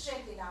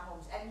 strength in our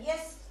homes. And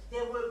yes,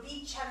 there will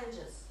be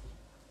challenges.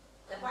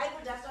 The Bible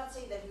does not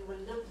say that we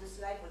will live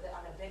this life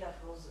on a bed of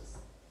roses.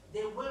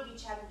 There will be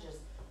challenges.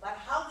 But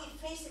how we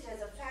face it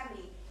as a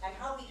family and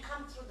how we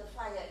come through the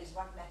fire is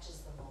what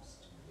matters the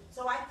most.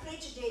 So I pray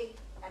today,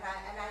 and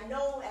I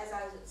know as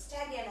I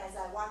stand here and as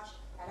I watch,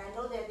 and I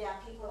know that there are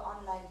people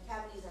online,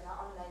 families that are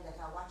online that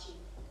are watching,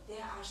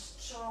 there are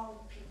strong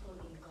people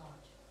in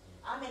God.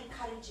 I'm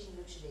encouraging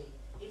you today.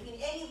 If in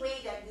any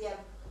way that we have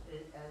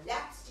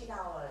lapsed in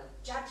our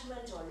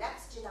judgment or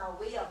lapsed in our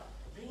way of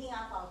bringing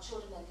up our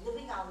children and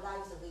living our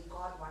lives the way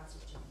God wants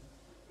it to be,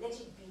 let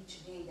it be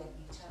today that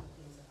we turn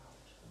things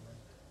around.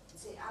 And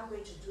say, I'm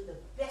going to do the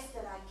best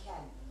that I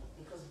can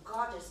because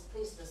God has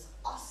placed this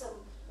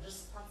awesome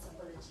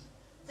responsibility,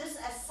 this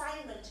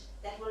assignment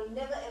that will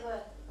never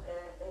ever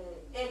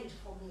end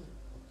for me.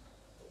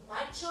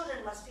 My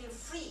children must feel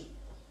free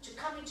to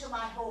come into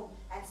my home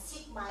and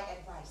seek my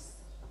advice.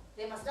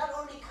 They must not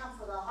only come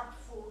for the hot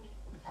food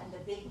and the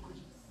baked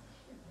goodies.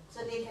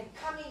 So they can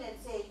come in and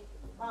say,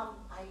 Mom,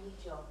 I need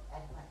your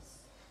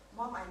advice.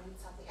 Mom, I need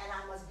something. And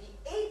I must be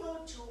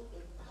able to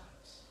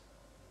impart.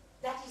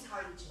 That is how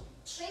it should be.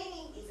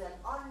 Training is an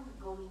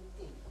ongoing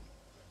thing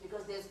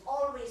because there's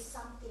always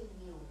something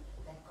new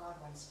that God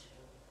wants to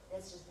do.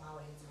 Let's just bow our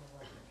heads in the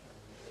word.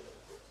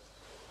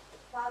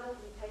 Father,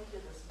 we thank you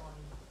this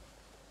morning.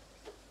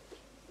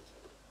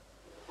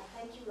 I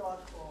thank you, Lord,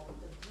 for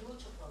the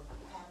beautiful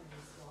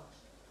families, Lord,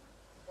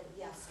 that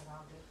we are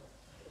surrounded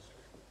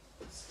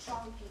with.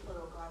 Strong people,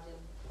 oh God,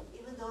 and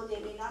even though they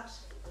may not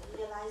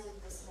realize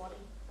it this morning,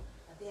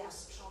 but they are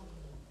strong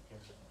in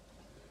you.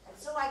 And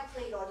so I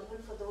pray, Lord, even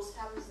for those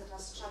families that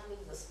are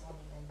struggling this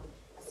morning and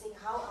are saying,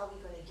 how are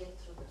we going to get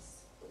through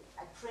this?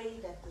 I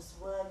pray that this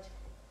word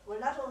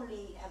will not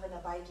only have an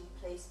abiding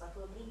place, but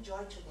will bring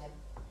joy to them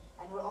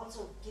and will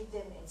also give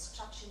them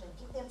instruction and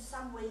give them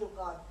some way, oh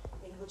God,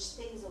 in which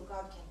things, oh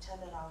God, can turn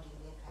around in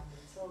their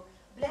families. So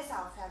bless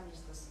our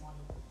families this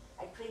morning.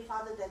 I pray,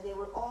 Father, that there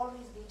will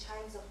always be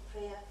times of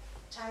prayer,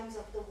 times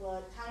of the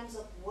word, times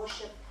of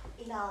worship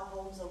in our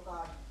homes, oh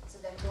God, so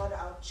that, Lord,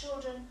 our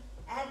children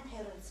and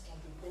parents can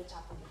be built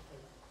up in the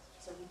faith.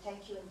 So we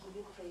thank you and give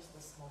you praise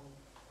this morning.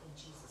 In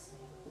Jesus'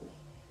 name,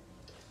 amen.